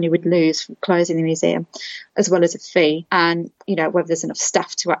how much money we'd lose from closing the museum, as well as a fee, and whether there's enough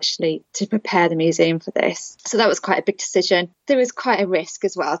staff to prepare the museum for this. So that was quite a big decision. There is quite a risk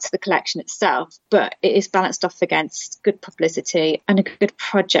as well to the collection itself, but it is balanced off against good publicity and a good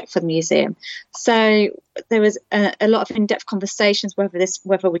project for the museum. So there was a lot of in-depth conversations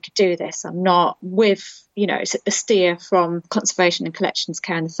whether we could do this or not, with a steer from conservation and collections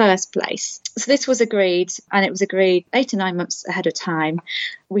care in the first place. So this was agreed, and it was agreed 8 to 9 months ahead of time.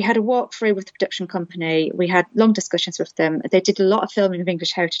 We had a walkthrough with the production company. We had long discussions with them. They did a lot of filming of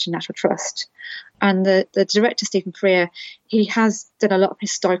English Heritage and Natural Trust, and the director, Stephen Freer, he has done a lot of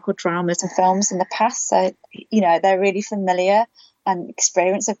historical dramas and films in the past, so they're really familiar and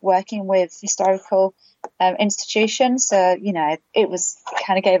experienced of working with historical institutions. So it was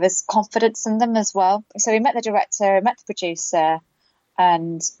kind of gave us confidence in them as well. So we met the director, met the producer,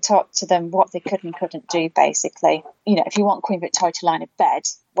 and talked to them what they could and couldn't do, basically. If you want Queen Victoria to lie in a bed,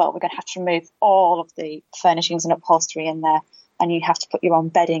 well, we're going to have to remove all of the furnishings and upholstery in there, and you have to put your own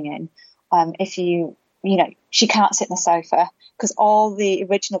bedding in. If she can't sit in the sofa, because all the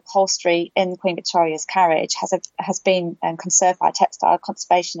original upholstery in Queen Victoria's carriage has been conserved by Textile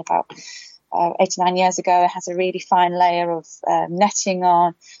Conservation about 89 years ago. It has a really fine layer of netting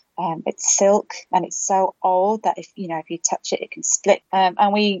on. It's silk, and it's so old that if you touch it, it can split.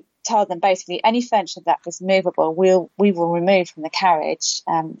 And we told them basically any furniture that was movable, we will remove from the carriage,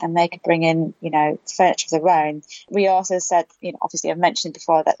 and they could bring in furniture of their own. We also said, obviously I've mentioned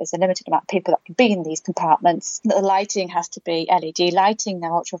before that there's a limited amount of people that can be in these compartments. That the lighting has to be LED lighting,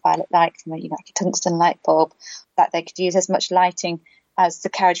 no ultraviolet light from a tungsten light bulb. That they could use as much lighting as the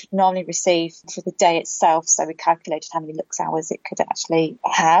carriage would normally receive for the day itself. So we calculated how many lux hours it could actually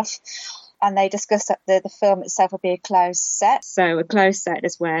have. And they discussed that the film itself would be a closed set. So a closed set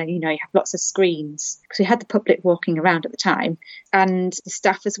is where, you have lots of screens, because we had the public walking around at the time, and the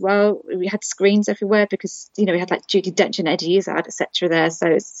staff as well. We had screens everywhere because, we had like Judi Dench and Eddie Izzard, etc. there. So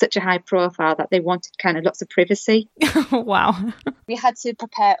it's such a high profile that they wanted kind of lots of privacy. Wow. We had to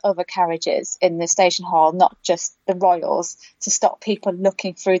prepare other carriages in the station hall, not just the royals, to stop people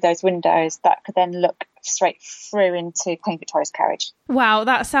looking through those windows that could then look straight through into Queen Victoria's carriage. Wow,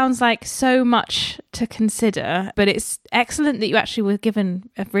 that sounds like so much to consider, but it's excellent that you actually were given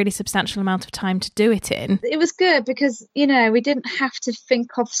a really substantial amount of time to do it in. It was good because, we didn't have to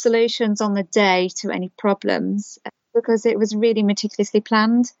think of solutions on the day to any problems, because it was really meticulously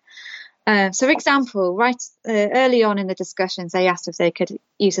planned. So, for example, early on in the discussions, they asked if they could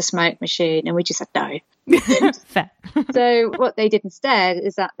use a smoke machine, and we just said no. Fair. So what they did instead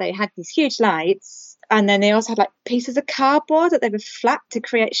is that they had these huge lights, and then they also had like pieces of cardboard that they would flap to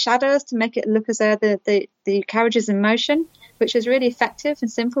create shadows to make it look as though the carriage is in motion, which was really effective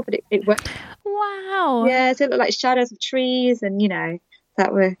and simple, but it worked. Wow. Yeah, so it looked like shadows of trees and,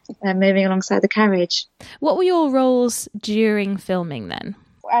 that were moving alongside the carriage. What were your roles during filming then?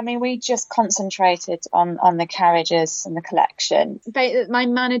 I mean, we just concentrated on the carriages and the collection. My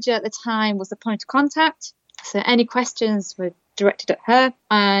manager at the time was the point of contact, so any questions were directed at her,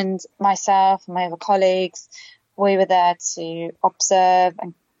 and myself and my other colleagues, we were there to observe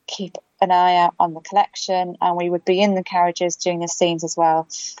and keep an eye out on the collection, and we would be in the carriages during the scenes as well.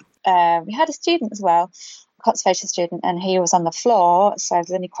 We had a student as well, a conservation student, and he was on the floor, so if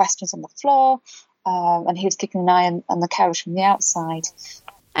there's any questions on the floor, and he was keeping an eye on the carriage from the outside.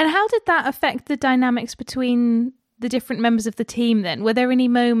 And how did that affect the dynamics between the different members of the team then? Were there any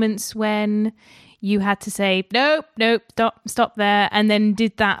moments when you had to say, nope, stop there? And then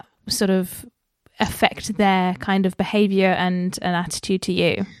did that sort of affect their kind of behaviour and an attitude to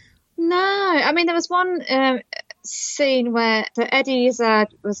you? No, I mean, there was one scene where Eddie Izzard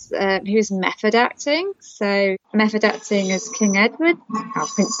was he was method acting. So method acting as King Edward,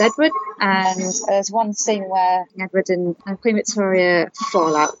 Prince Edward, and there's one scene where Edward and Queen Victoria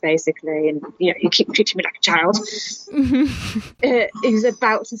fall out basically, and you keep treating me like a child. He was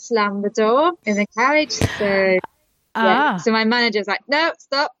about to slam the door in the carriage, so. Yeah. So my manager was like, no,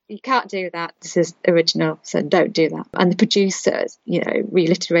 stop, you can't do that. This is original, so don't do that. And the producers,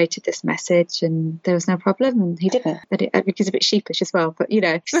 reiterated this message, and there was no problem, and he didn't. I think he's a bit sheepish as well, but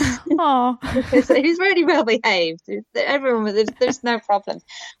because he's really well behaved. Everyone, there's no problem.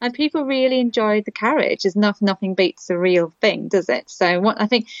 And people really enjoyed the carriage. There's nothing beats the real thing, does it? So I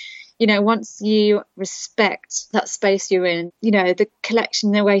think, once you respect that space you're in, the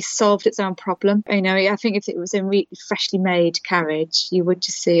collection in a way solved its own problem. I think if it was a really freshly made carriage, you would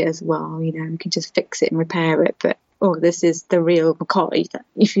just see it as, well, you can just fix it and repair it. But, this is the real McCoy.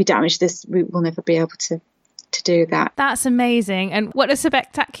 If you damage this, we will never be able to do that. That's amazing. And what a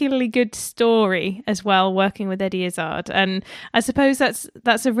spectacularly good story as well, working with Eddie Izzard. And I suppose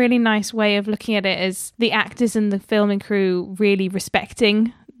that's a really nice way of looking at it, as the actors and the filming crew really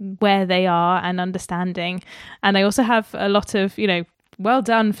respecting where they are and understanding. And I also have a lot of, well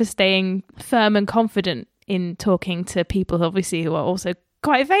done for staying firm and confident in talking to people, obviously, who are also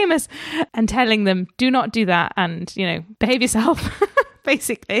quite famous, and telling them, do not do that, and, behave yourself,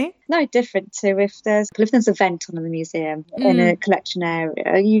 basically. No different to if there's a vent on in the museum in a collection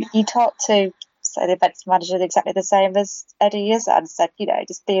area. You talk to, say, the events manager exactly the same as Eddie Izzard said,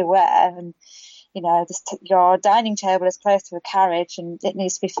 just be aware, and your dining table is close to a carriage and it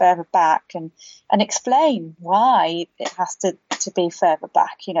needs to be further back, and explain why it has to be further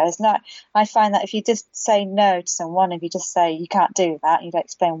back. It's not. I find that if you just say no to someone, if you just say you can't do that, you don't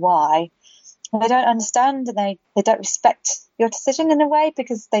explain why, they don't understand, and they don't respect your decision in a way,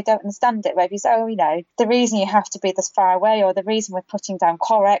 because they don't understand it. Where if you say, the reason you have to be this far away, or the reason we're putting down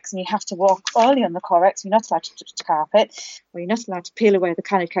Corex and you have to walk early on the Corex, you're not allowed to touch the carpet, or you're not allowed to peel away the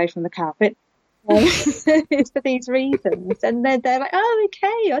calico from the carpet. It's for these reasons, and they're like,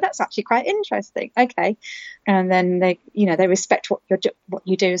 okay, that's actually quite interesting. Okay, and then they respect what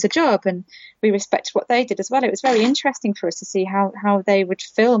you do as a job, and we respect what they did as well. It was very interesting for us to see how they would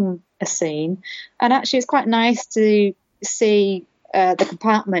film a scene, and actually it's quite nice to see the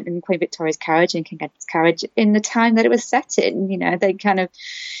compartment in Queen Victoria's carriage and King Edward's carriage in the time that it was set in. They kind of,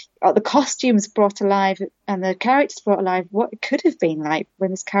 the costumes brought alive and the characters brought alive what it could have been like when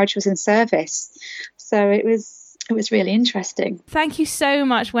this carriage was in service. So it was really interesting. Thank you so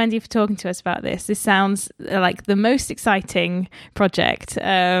much, Wendy, for talking to us about this. This sounds like the most exciting project,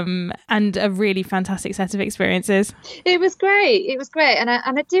 and a really fantastic set of experiences. It was great. And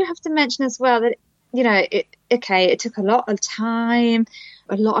I do have to mention as well that, it took a lot of time,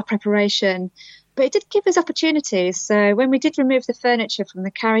 a lot of preparation, but it did give us opportunities. So when we did remove the furniture from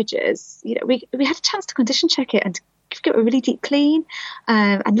the carriages, we had a chance to condition check it and give it a really deep clean,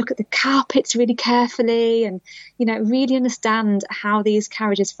 and look at the carpets really carefully, and really understand how these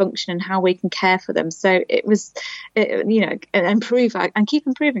carriages function and how we can care for them. So it was improve and keep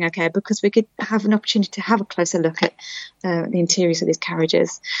improving because we could have an opportunity to have a closer look at the interiors of these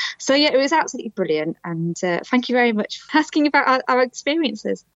carriages. So it was absolutely brilliant, and thank you very much for asking about our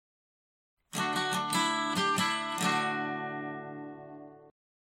experiences.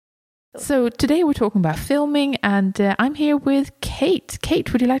 So today we're talking about filming, and I'm here with Kate.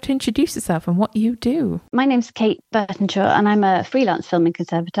 Kate, would you like to introduce yourself and what you do? My name's Kate Burtonshaw, and I'm a freelance filming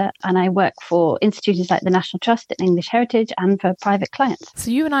conservator, and I work for institutions like the National Trust and English Heritage and for private clients. So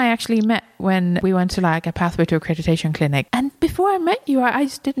you and I actually met when we went to like a Pathway to Accreditation clinic. And before I met you, I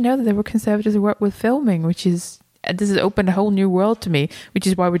just didn't know that there were conservators who work with filming, which is... This has opened a whole new world to me, which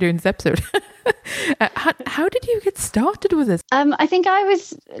is why we're doing this episode. How did you get started with this? I think I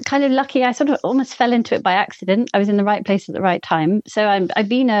was kind of lucky. I sort of almost fell into it by accident. I was in the right place at the right time. So I've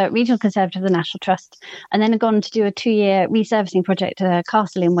been a regional conservator of the National Trust, and then I've gone to do a 2-year resurfacing project at a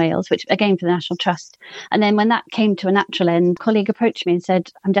castle in Wales, which again for the National Trust. And then when that came to a natural end, a colleague approached me and said,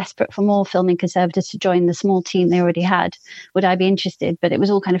 I'm desperate for more filming conservators to join the small team they already had. Would I be interested? But it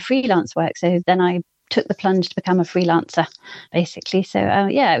was all kind of freelance work. So then I took the plunge to become a freelancer, basically. So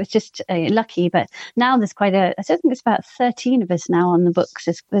it was just lucky. But now there's I think it's about 13 of us now on the books.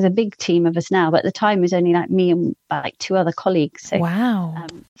 There's a big team of us now, but at the time it was only like me and like 2 other colleagues. So, wow.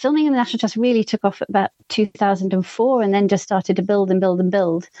 Filming in the National Trust really took off at about 2004 and then just started to build and build and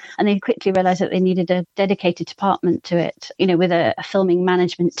build. And they quickly realised that they needed a dedicated department to it, with a filming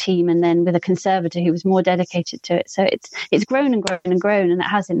management team and then with a conservator who was more dedicated to it. So it's grown and grown and grown, and it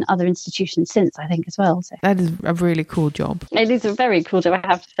has in other institutions since, I think, as well. So that is a really cool job. It is a very cool job, I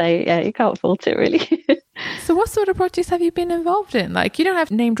have to say. Yeah, you can't fault it, really. So what sort of projects have you been involved in? Like, you don't have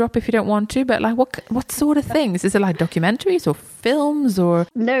to name drop if you don't want to, but like what sort of things? Is it like documentaries or films or...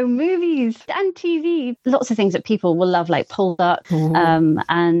 No, movies and TV. Lots of things that people will love, like Poldark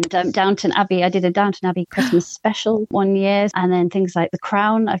and Downton Abbey. I did a Downton Abbey Christmas special 1 year, and then things like The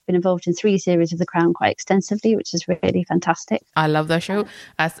Crown. I've been involved in 3 series of The Crown quite extensively, which is really fantastic. I love that show.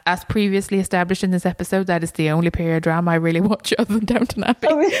 As previously established in this episode, that is the only period drama I really watch other than Downton Abbey.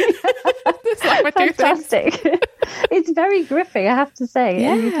 Oh, really? It's like my 2 things. It's very gripping, I have to say.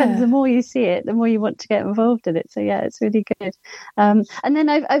 Yeah. And the more you see it, the more you want to get involved in it. So yeah, it's really good. And then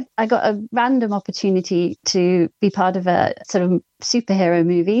I got a random opportunity to be part of a sort of superhero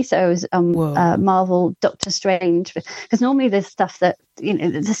movie. So I was Marvel Doctor Strange, because normally there's stuff that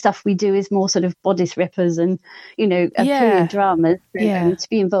the stuff we do is more sort of bodice rippers and period dramas. And to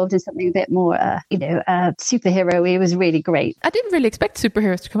be involved in something a bit more superhero-y was really great. I didn't really expect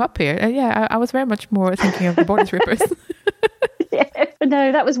superheroes to come up here. I was very much more thinking of the bodice rippers.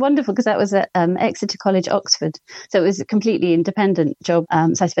 No, that was wonderful because that was at Exeter College, Oxford. So it was a completely independent job.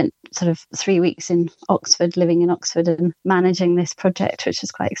 So I spent sort of 3 weeks in Oxford, living in Oxford and managing this project, which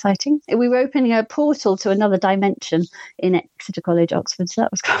was quite exciting. We were opening a portal to another dimension in Exeter College, Oxford. So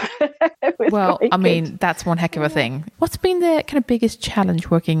that was quite mean, that's one heck of a thing. What's been the kind of biggest challenge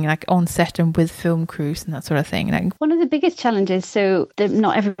working like on set and with film crews and that sort of thing? Like, one of the biggest challenges, so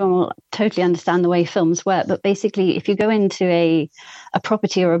not everyone will totally understand the way films work, but basically if you go into a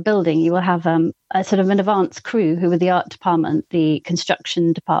property or a building, you will have a sort of an advanced crew who are the art department, the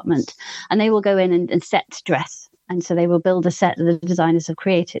construction department, and they will go in and set dress. And so they will build a set that the designers have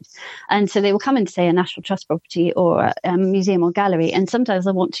created. And so they will come into, say, a National Trust property or a museum or gallery. And sometimes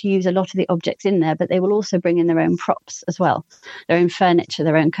they want to use a lot of the objects in there, but they will also bring in their own props as well, their own furniture,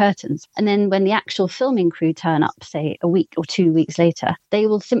 their own curtains. And then when the actual filming crew turn up, say, a week or 2 weeks later, they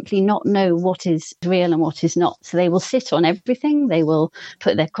will simply not know what is real and what is not. So they will sit on everything. They will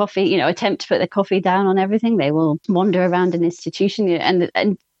put their coffee, attempt to put their coffee down on everything. They will wander around an institution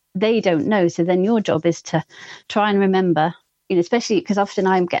and they don't know. So then your job is to try and remember, especially because often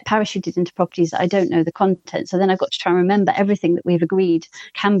I get parachuted into properties that I don't know the content. So then I've got to try and remember everything that we've agreed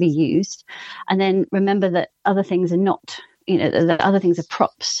can be used. And then remember that other things are not, the other things are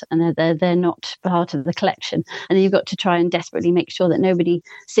props and they're not part of the collection. And then you've got to try and desperately make sure that nobody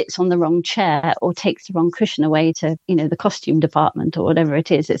sits on the wrong chair or takes the wrong cushion away to, the costume department or whatever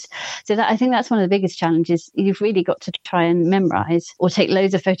it is. I think that's one of the biggest challenges. You've really got to try and memorize or take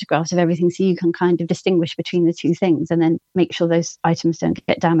loads of photographs of everything so you can kind of distinguish between the two things and then make sure those items don't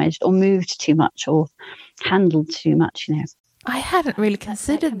get damaged or moved too much or handled too much, I hadn't really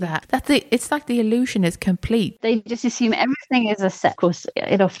considered that. It's like the illusion is complete. They just assume everything is a set. Of course,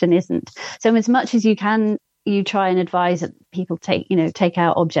 it often isn't. So as much as you can, you try and advise that people take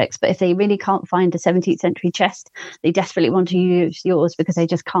out objects. But if they really can't find a 17th century chest, they desperately want to use yours because they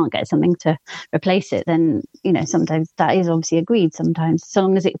just can't get something to replace it. Then, sometimes that is obviously agreed sometimes, so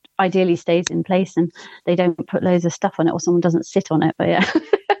long as it ideally stays in place and they don't put loads of stuff on it or someone doesn't sit on it. But yeah.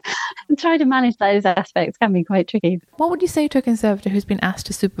 Trying to manage those aspects can be quite tricky. What would you say to a conservator who's been asked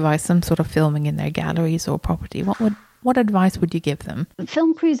to supervise some sort of filming in their galleries or property? What advice would you give them?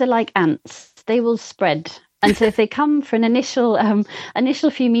 Film crews are like ants. They will spread And so if they come for an initial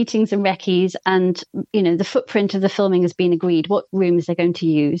few meetings and recce's, and the footprint of the filming has been agreed, what rooms they're going to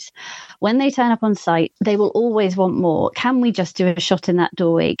use, when they turn up on site, they will always want more. Can we just do a shot in that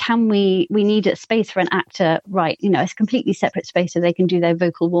doorway? Can we need a space for an actor, right? It's a completely separate space so they can do their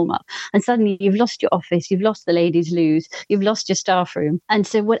vocal warm-up. And suddenly you've lost your office, you've lost the ladies' loos, you've lost your staff room. And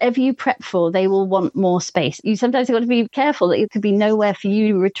so whatever you prep for, they will want more space. You sometimes got to be careful that it could be nowhere for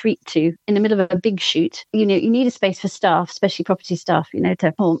you to retreat to in the middle of a big shoot. You need a space for staff, especially property staff,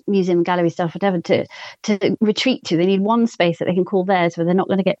 or museum, gallery staff, whatever, to retreat to. They need one space that they can call theirs where they're not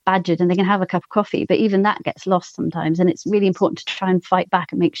going to get badgered and they can have a cup of coffee. But even that gets lost sometimes. And it's really important to try and fight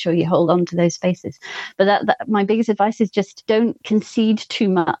back and make sure you hold on to those spaces. But that my biggest advice is just don't concede too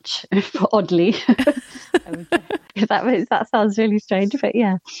much, oddly. That sounds really strange, but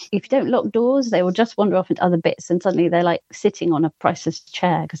yeah. If you don't lock doors, they will just wander off into other bits, and suddenly they're like sitting on a priceless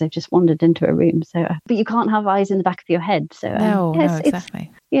chair because they've just wandered into a room. So, but you can't have eyes in the back of your head. So no,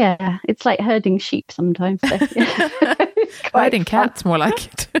 exactly. It's like herding sheep sometimes. So, yeah. Herding cats, more like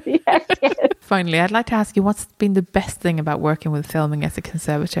it. Yeah. Finally, I'd like to ask you, what's been the best thing about working with filming as a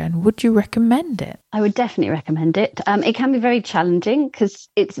conservator, and would you recommend it? I would definitely recommend it. It can be very challenging because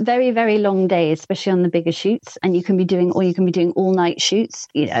it's very, very long days, especially on the bigger shoots, and you can be doing all night shoots,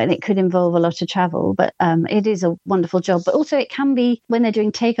 and it could involve a lot of travel, but it is a wonderful job. But also it can be, when they're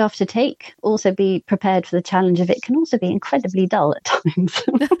doing take after take, also be prepared for the challenge of it can also be incredibly dull at times.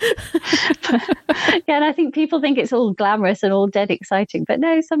 And I think people think it's all glamorous and all dead exciting, but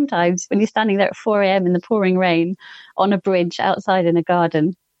no, sometimes when you're standing there at 4 a.m. in the pouring rain on a bridge outside in a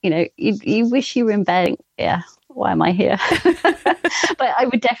garden, you wish you were in bed. Yeah, why am I here? But I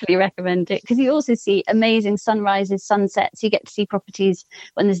would definitely recommend it because you also see amazing sunrises, sunsets. You get to see properties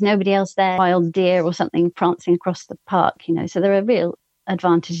when there's nobody else there, wild deer or something prancing across the park, so there are real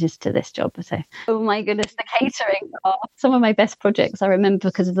advantages to this job. So, oh my goodness, the catering are some of my best projects. I remember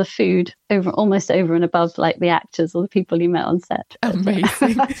because of the food, almost over and above like the actors or the people you met on set.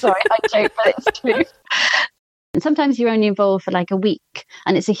 Amazing. Sorry, I joke, but it's true. And sometimes you're only involved for like a week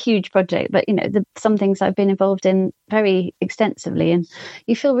and it's a huge project, but some things I've been involved in very extensively and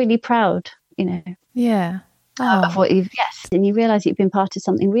you feel really proud, Yeah. Of what and you realize you've been part of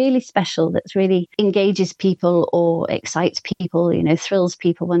something really special that's really engages people or excites people, thrills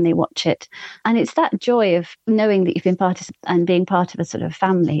people when they watch it. And it's that joy of knowing that you've been part of and being part of a sort of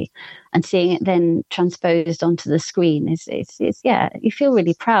family and seeing it then transposed onto the screen is you feel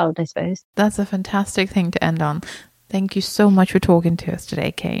really proud, I suppose. That's a fantastic thing to end on. Thank you so much for talking to us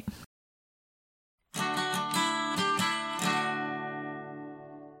today, Kate.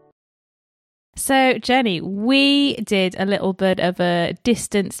 So, Jenny, we did a little bit of a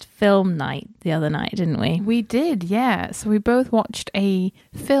distanced film night the other night, didn't we? We did, yeah. So we both watched a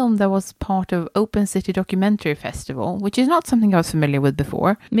film that was part of Open City Documentary Festival, which is not something I was familiar with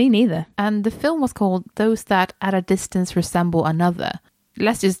before. Me neither. And the film was called Those That at a Distance Resemble Another.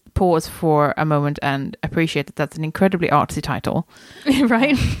 Let's just pause for a moment and appreciate that that's an incredibly artsy title.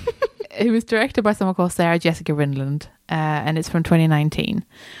 Right? It was directed by someone called Sarah Jessica Rindland, and it's from 2019.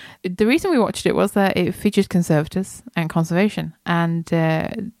 The reason we watched it was that it featured conservators and conservation. And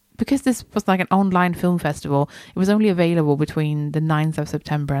because this was like an online film festival, it was only available between the 9th of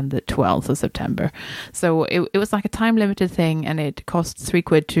September and the 12th of September. So it was like a time-limited thing, and it cost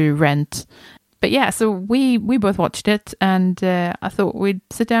 £3 to rent. But yeah, so we both watched it, and I thought we'd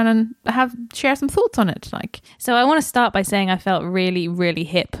sit down and share some thoughts on it. So I want to start by saying I felt really, really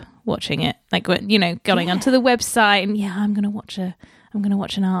hip watching it. Going onto the website and I'm going to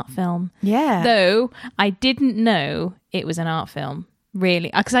watch an art film. Yeah. Though I didn't know it was an art film,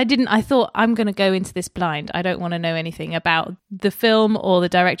 really. Because I thought I'm going to go into this blind. I don't want to know anything about the film or the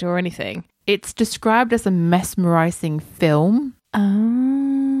director or anything. It's described as a mesmerizing film.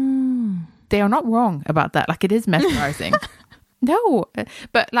 Oh. They are not wrong about that. It is mesmerizing. No,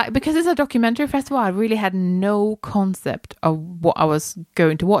 but because it's a documentary festival, I really had no concept of what I was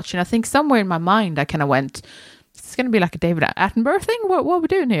going to watch. And I think somewhere in my mind, I kind of went, it's going to be like a David Attenborough thing. What are we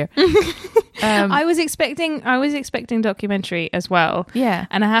doing here? I was expecting documentary as well. Yeah.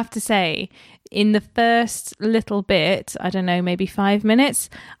 And I have to say, in the first little bit, I don't know, maybe 5 minutes,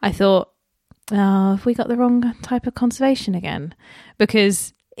 I thought, have we got the wrong type of conservation again?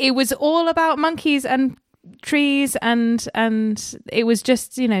 Because it was all about monkeys and trees and it was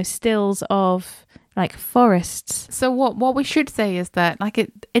just stills of forests. So what we should say is that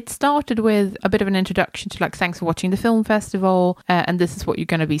it started with a bit of an introduction to thanks for watching the film festival, and this is what you're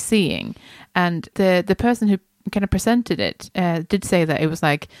going to be seeing. And the person who kind of presented it did say that it was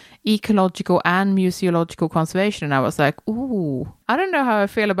like ecological and museological conservation, and I was like, ooh, I don't know how I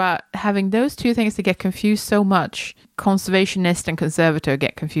feel about having those two things to get confused so much. Conservationist and conservator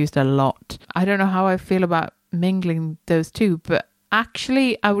get confused a lot. I don't know how I feel about mingling those two, but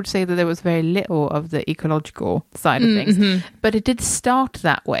actually I would say that there was very little of the ecological side of things, but it did start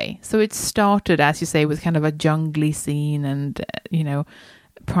that way. So it started, as you say, with kind of a jungly scene and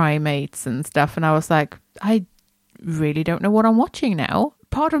primates and stuff, and I was like, I really don't know what I'm watching now.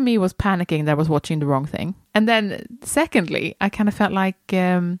 Part of me was panicking that I was watching the wrong thing, and then secondly, I kind of felt like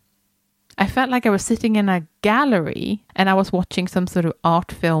I was sitting in a gallery and I was watching some sort of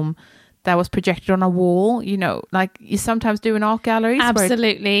art film that was projected on a wall, like you sometimes do in art galleries.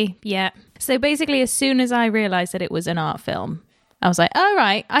 Absolutely, yeah. So basically, as soon as I realised that it was an art film, I was like, all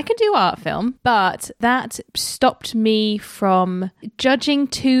right, I can do art film. But that stopped me from judging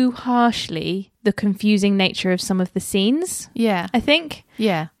too harshly the confusing nature of some of the scenes. Yeah. I think.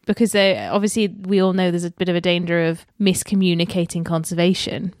 Yeah. Because obviously we all know there's a bit of a danger of miscommunicating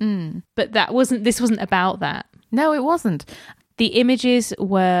conservation. But this wasn't about that. No, it wasn't. The images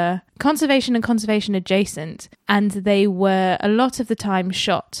were conservation and conservation adjacent, and they were a lot of the time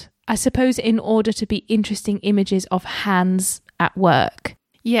shot, I suppose, in order to be interesting images of hands at work.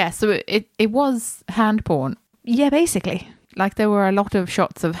 Yeah, so it was hand porn. Yeah, basically. Like there were a lot of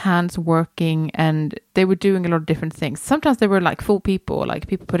shots of hands working, and they were doing a lot of different things. Sometimes they were like full people, like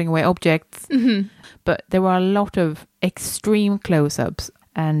people putting away objects. But there were a lot of extreme close-ups.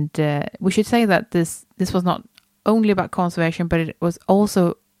 And we should say that this was not only about conservation, but it was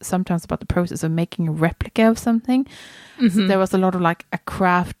also sometimes about the process of making a replica of something. So there was a lot of like a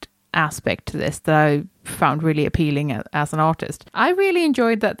craft aspect to this that I found really appealing as an artist. I really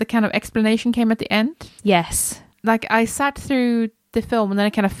enjoyed that the kind of explanation came at the end. Yes. Like I sat through the film and then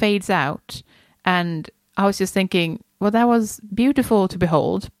it kind of fades out, and I was just thinking, well, that was beautiful to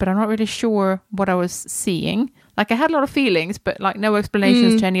behold, but I'm not really sure what I was seeing. Like I had a lot of feelings, but like no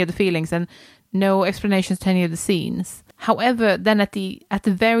explanations to any of the feelings and no explanations to any of the scenes. However, then at the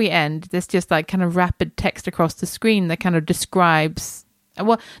very end, there's just like kind of rapid text across the screen that kind of describes,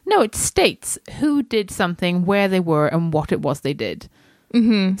 well, no, it states who did something, where they were, and what it was they did.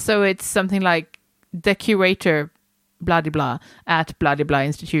 So it's something like the curator, blah, blah, blah, at blah, blah, blah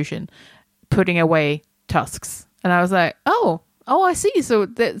institution, putting away tusks. And I was like, oh, I see. So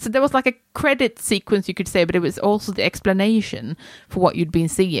there was like a credit sequence, you could say, but it was also the explanation for what you'd been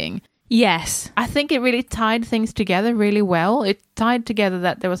seeing. Yes. I think it really tied things together really well. It tied together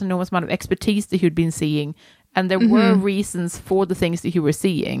that there was an enormous amount of expertise that you'd been seeing, and there were reasons for the things that you were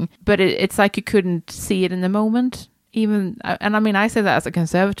seeing, but it's like you couldn't see it in the moment. And I mean, I say that as a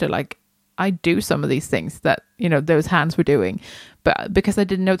conservator, like I do some of these things that, those hands were doing, but because I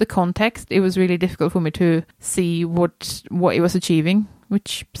didn't know the context, it was really difficult for me to see what it was achieving,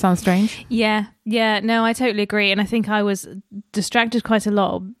 which sounds strange. Yeah, no, I totally agree. And I think I was distracted quite a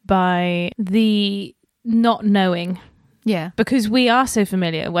lot by the not knowing. Yeah. Because we are so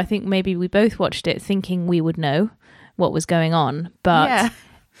familiar. I think maybe we both watched it thinking we would know what was going on, but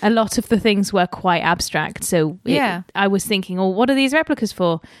a lot of the things were quite abstract. So I was thinking, what are these replicas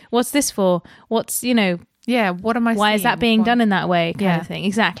for? What's this for? What's, what am I seeing? Why is that being done in that way kind of thing?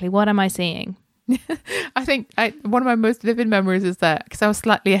 Exactly. What am I seeing? I think one of my most vivid memories is that, because I was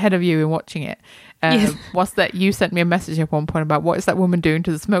slightly ahead of you in watching it, was that you sent me a message at one point about what is that woman doing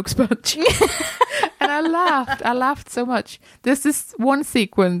to the smoke sponge? And I laughed so much. There's this one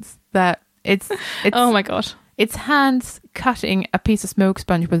sequence that it's oh my god, it's hands cutting a piece of smoke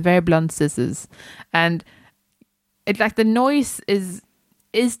sponge with very blunt scissors, and it's like the noise is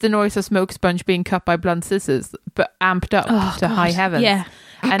the noise of smoke sponge being cut by blunt scissors, but amped up to high heavens. Yeah,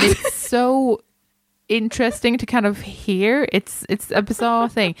 and it's so interesting to kind of hear. It's a bizarre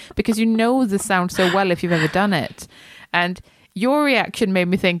thing because the sound so well if you've ever done it, and your reaction made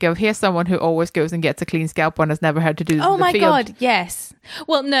me think of, here's someone who always goes and gets a clean scalpel and has never had to do this in the field. God, yes.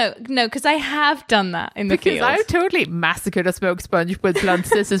 Well, no, because I have done that in the field. Because I've totally massacred a smoke sponge with blunt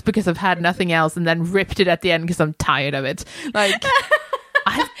scissors because I've had nothing else, and then ripped it at the end because I'm tired of it. Like,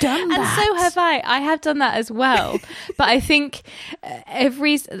 I've done that. And so have I. I have done that as well. But I think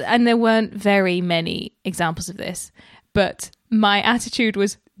and there weren't very many examples of this, but my attitude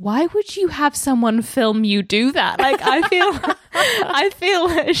was, why would you have someone film you do that? Like, I feel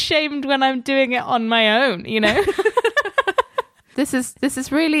ashamed when I'm doing it on my own, This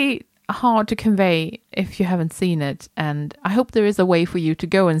is really hard to convey if you haven't seen it, and I hope there is a way for you to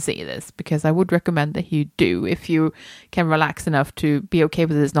go and see this, because I would recommend that you do if you can relax enough to be okay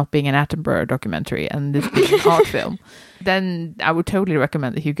with this not being an Attenborough documentary and this being an art film. Then I would totally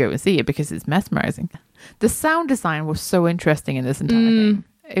recommend that you go and see it because it's mesmerizing. The sound design was so interesting in this entire thing.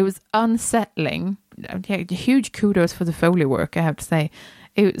 It was unsettling. Yeah, huge kudos for the Foley work, I have to say.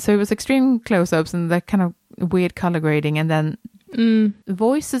 So it was extreme close-ups and that kind of weird color grading, and then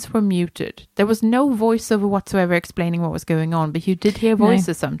voices were muted. There was no voiceover whatsoever explaining what was going on, but you did hear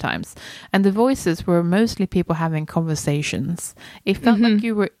voices sometimes. And the voices were mostly people having conversations. It felt like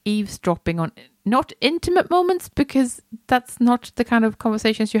you were eavesdropping on not intimate moments, because that's not the kind of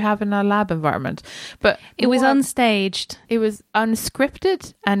conversations you have in a lab environment. But it was unstaged. It was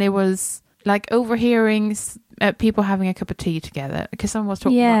unscripted, and it was like overhearing people having a cup of tea together because someone was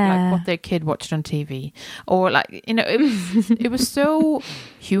talking about like what their kid watched on TV, or like, you know, it was so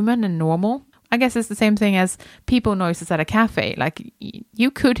human and normal. I guess it's the same thing as people noises at a cafe. Like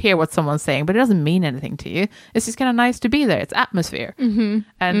you could hear what someone's saying, but it doesn't mean anything to you. It's just kind of nice to be there. It's atmosphere.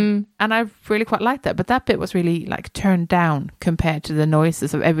 And I really quite liked that. But that bit was really like turned down compared to the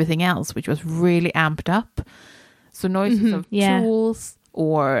noises of everything else, which was really amped up. So noises of tools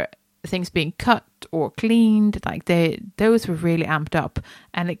or things being cut or cleaned, like those were really amped up,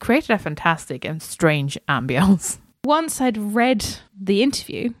 and it created a fantastic and strange ambience. Once I'd read the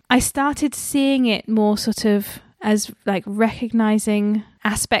interview, I started seeing it more sort of as like recognizing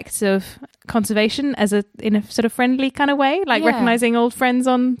aspects of conservation in a sort of friendly kind of way, like recognizing old friends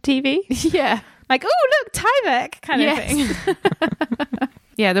on TV. Yeah. Like, oh, look, Tyvek kind of thing.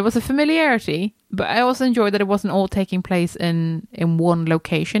 Yeah, there was a familiarity, but I also enjoyed that it wasn't all taking place in one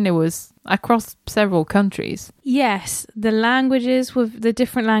location. It was across several countries. Yes, the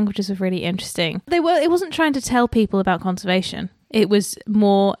different languages were really interesting. It wasn't trying to tell people about conservation. It was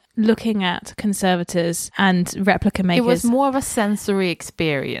more looking at conservators and replica makers. It was more of a sensory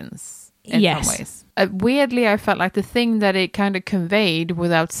experience in some ways. Weirdly, I felt like the thing that it kind of conveyed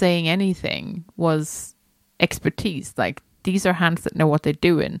without saying anything was expertise. Like, these are hands that know what they're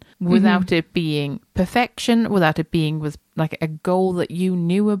doing, without it being perfection, without it being with like a goal that you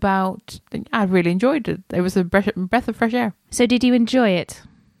knew about. I really enjoyed it. It was a breath of fresh air. So did you enjoy it?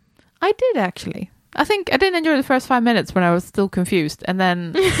 I did, actually. I think I didn't enjoy the first 5 minutes when I was still confused, and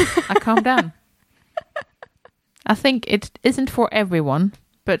then I calmed down. I think it isn't for everyone,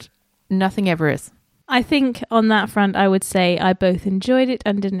 but nothing ever is. I think on that front, I would say I both enjoyed it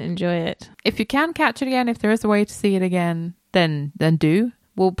and didn't enjoy it. If you can catch it again, if there is a way to see it again, then do.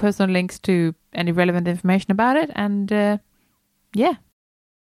 We'll post on links to any relevant information about it, and yeah.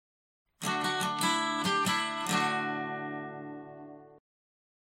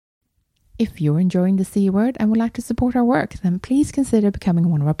 If you're enjoying the C Word and would like to support our work, then please consider becoming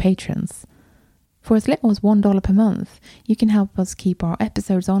one of our patrons. For as little as $1 per month, you can help us keep our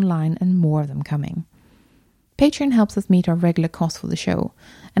episodes online and more of them coming. Patreon helps us meet our regular costs for the show,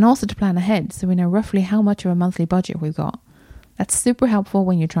 and also to plan ahead so we know roughly how much of a monthly budget we've got. That's super helpful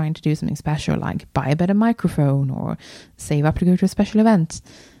when you're trying to do something special, like buy a better microphone or save up to go to a special event.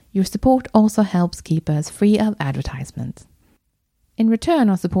 Your support also helps keep us free of advertisement. In return,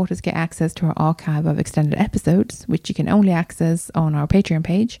 our supporters get access to our archive of extended episodes, which you can only access on our Patreon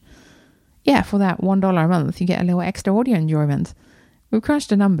page. Yeah, for that $1 a month, you get a little extra audio enjoyment. We've crunched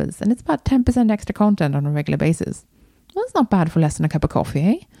the numbers, and it's about 10% extra content on a regular basis. Well, that's not bad for less than a cup of coffee,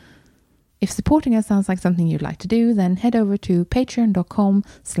 eh? If supporting us sounds like something you'd like to do, then head over to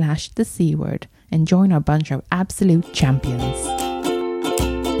patreon.com/thecword and join our bunch of absolute champions.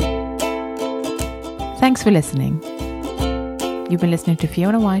 Thanks for listening. You've been listening to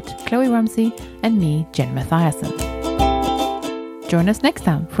Fiona White, Chloe Rumsey, and me, Jen Mathiasen. Join us next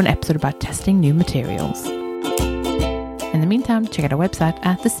time for an episode about testing new materials. In the meantime, check out our website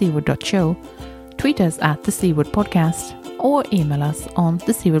at thecword.show, tweet us at the C Word Podcast, or email us on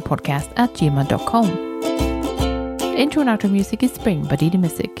thecwordpodcast@gmail.com. The intro and outro music is Spring by Didi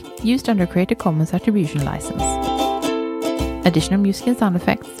Music, used under Creative Commons Attribution License. Additional music and sound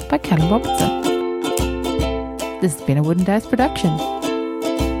effects by Callum Robertson. This has been a Wooden Dice production.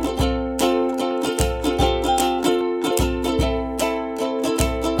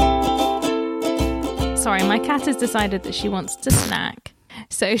 Sorry, my cat has decided that she wants to snack.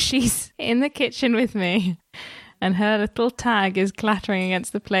 So she's in the kitchen with me, and her little tag is clattering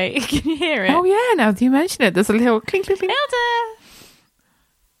against the plate. Can you hear it? Oh yeah, now that you mention it, there's a little clink, clink, clink.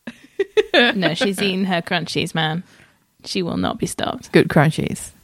 No, she's eating her crunchies, man. She will not be stopped. Good crunchies.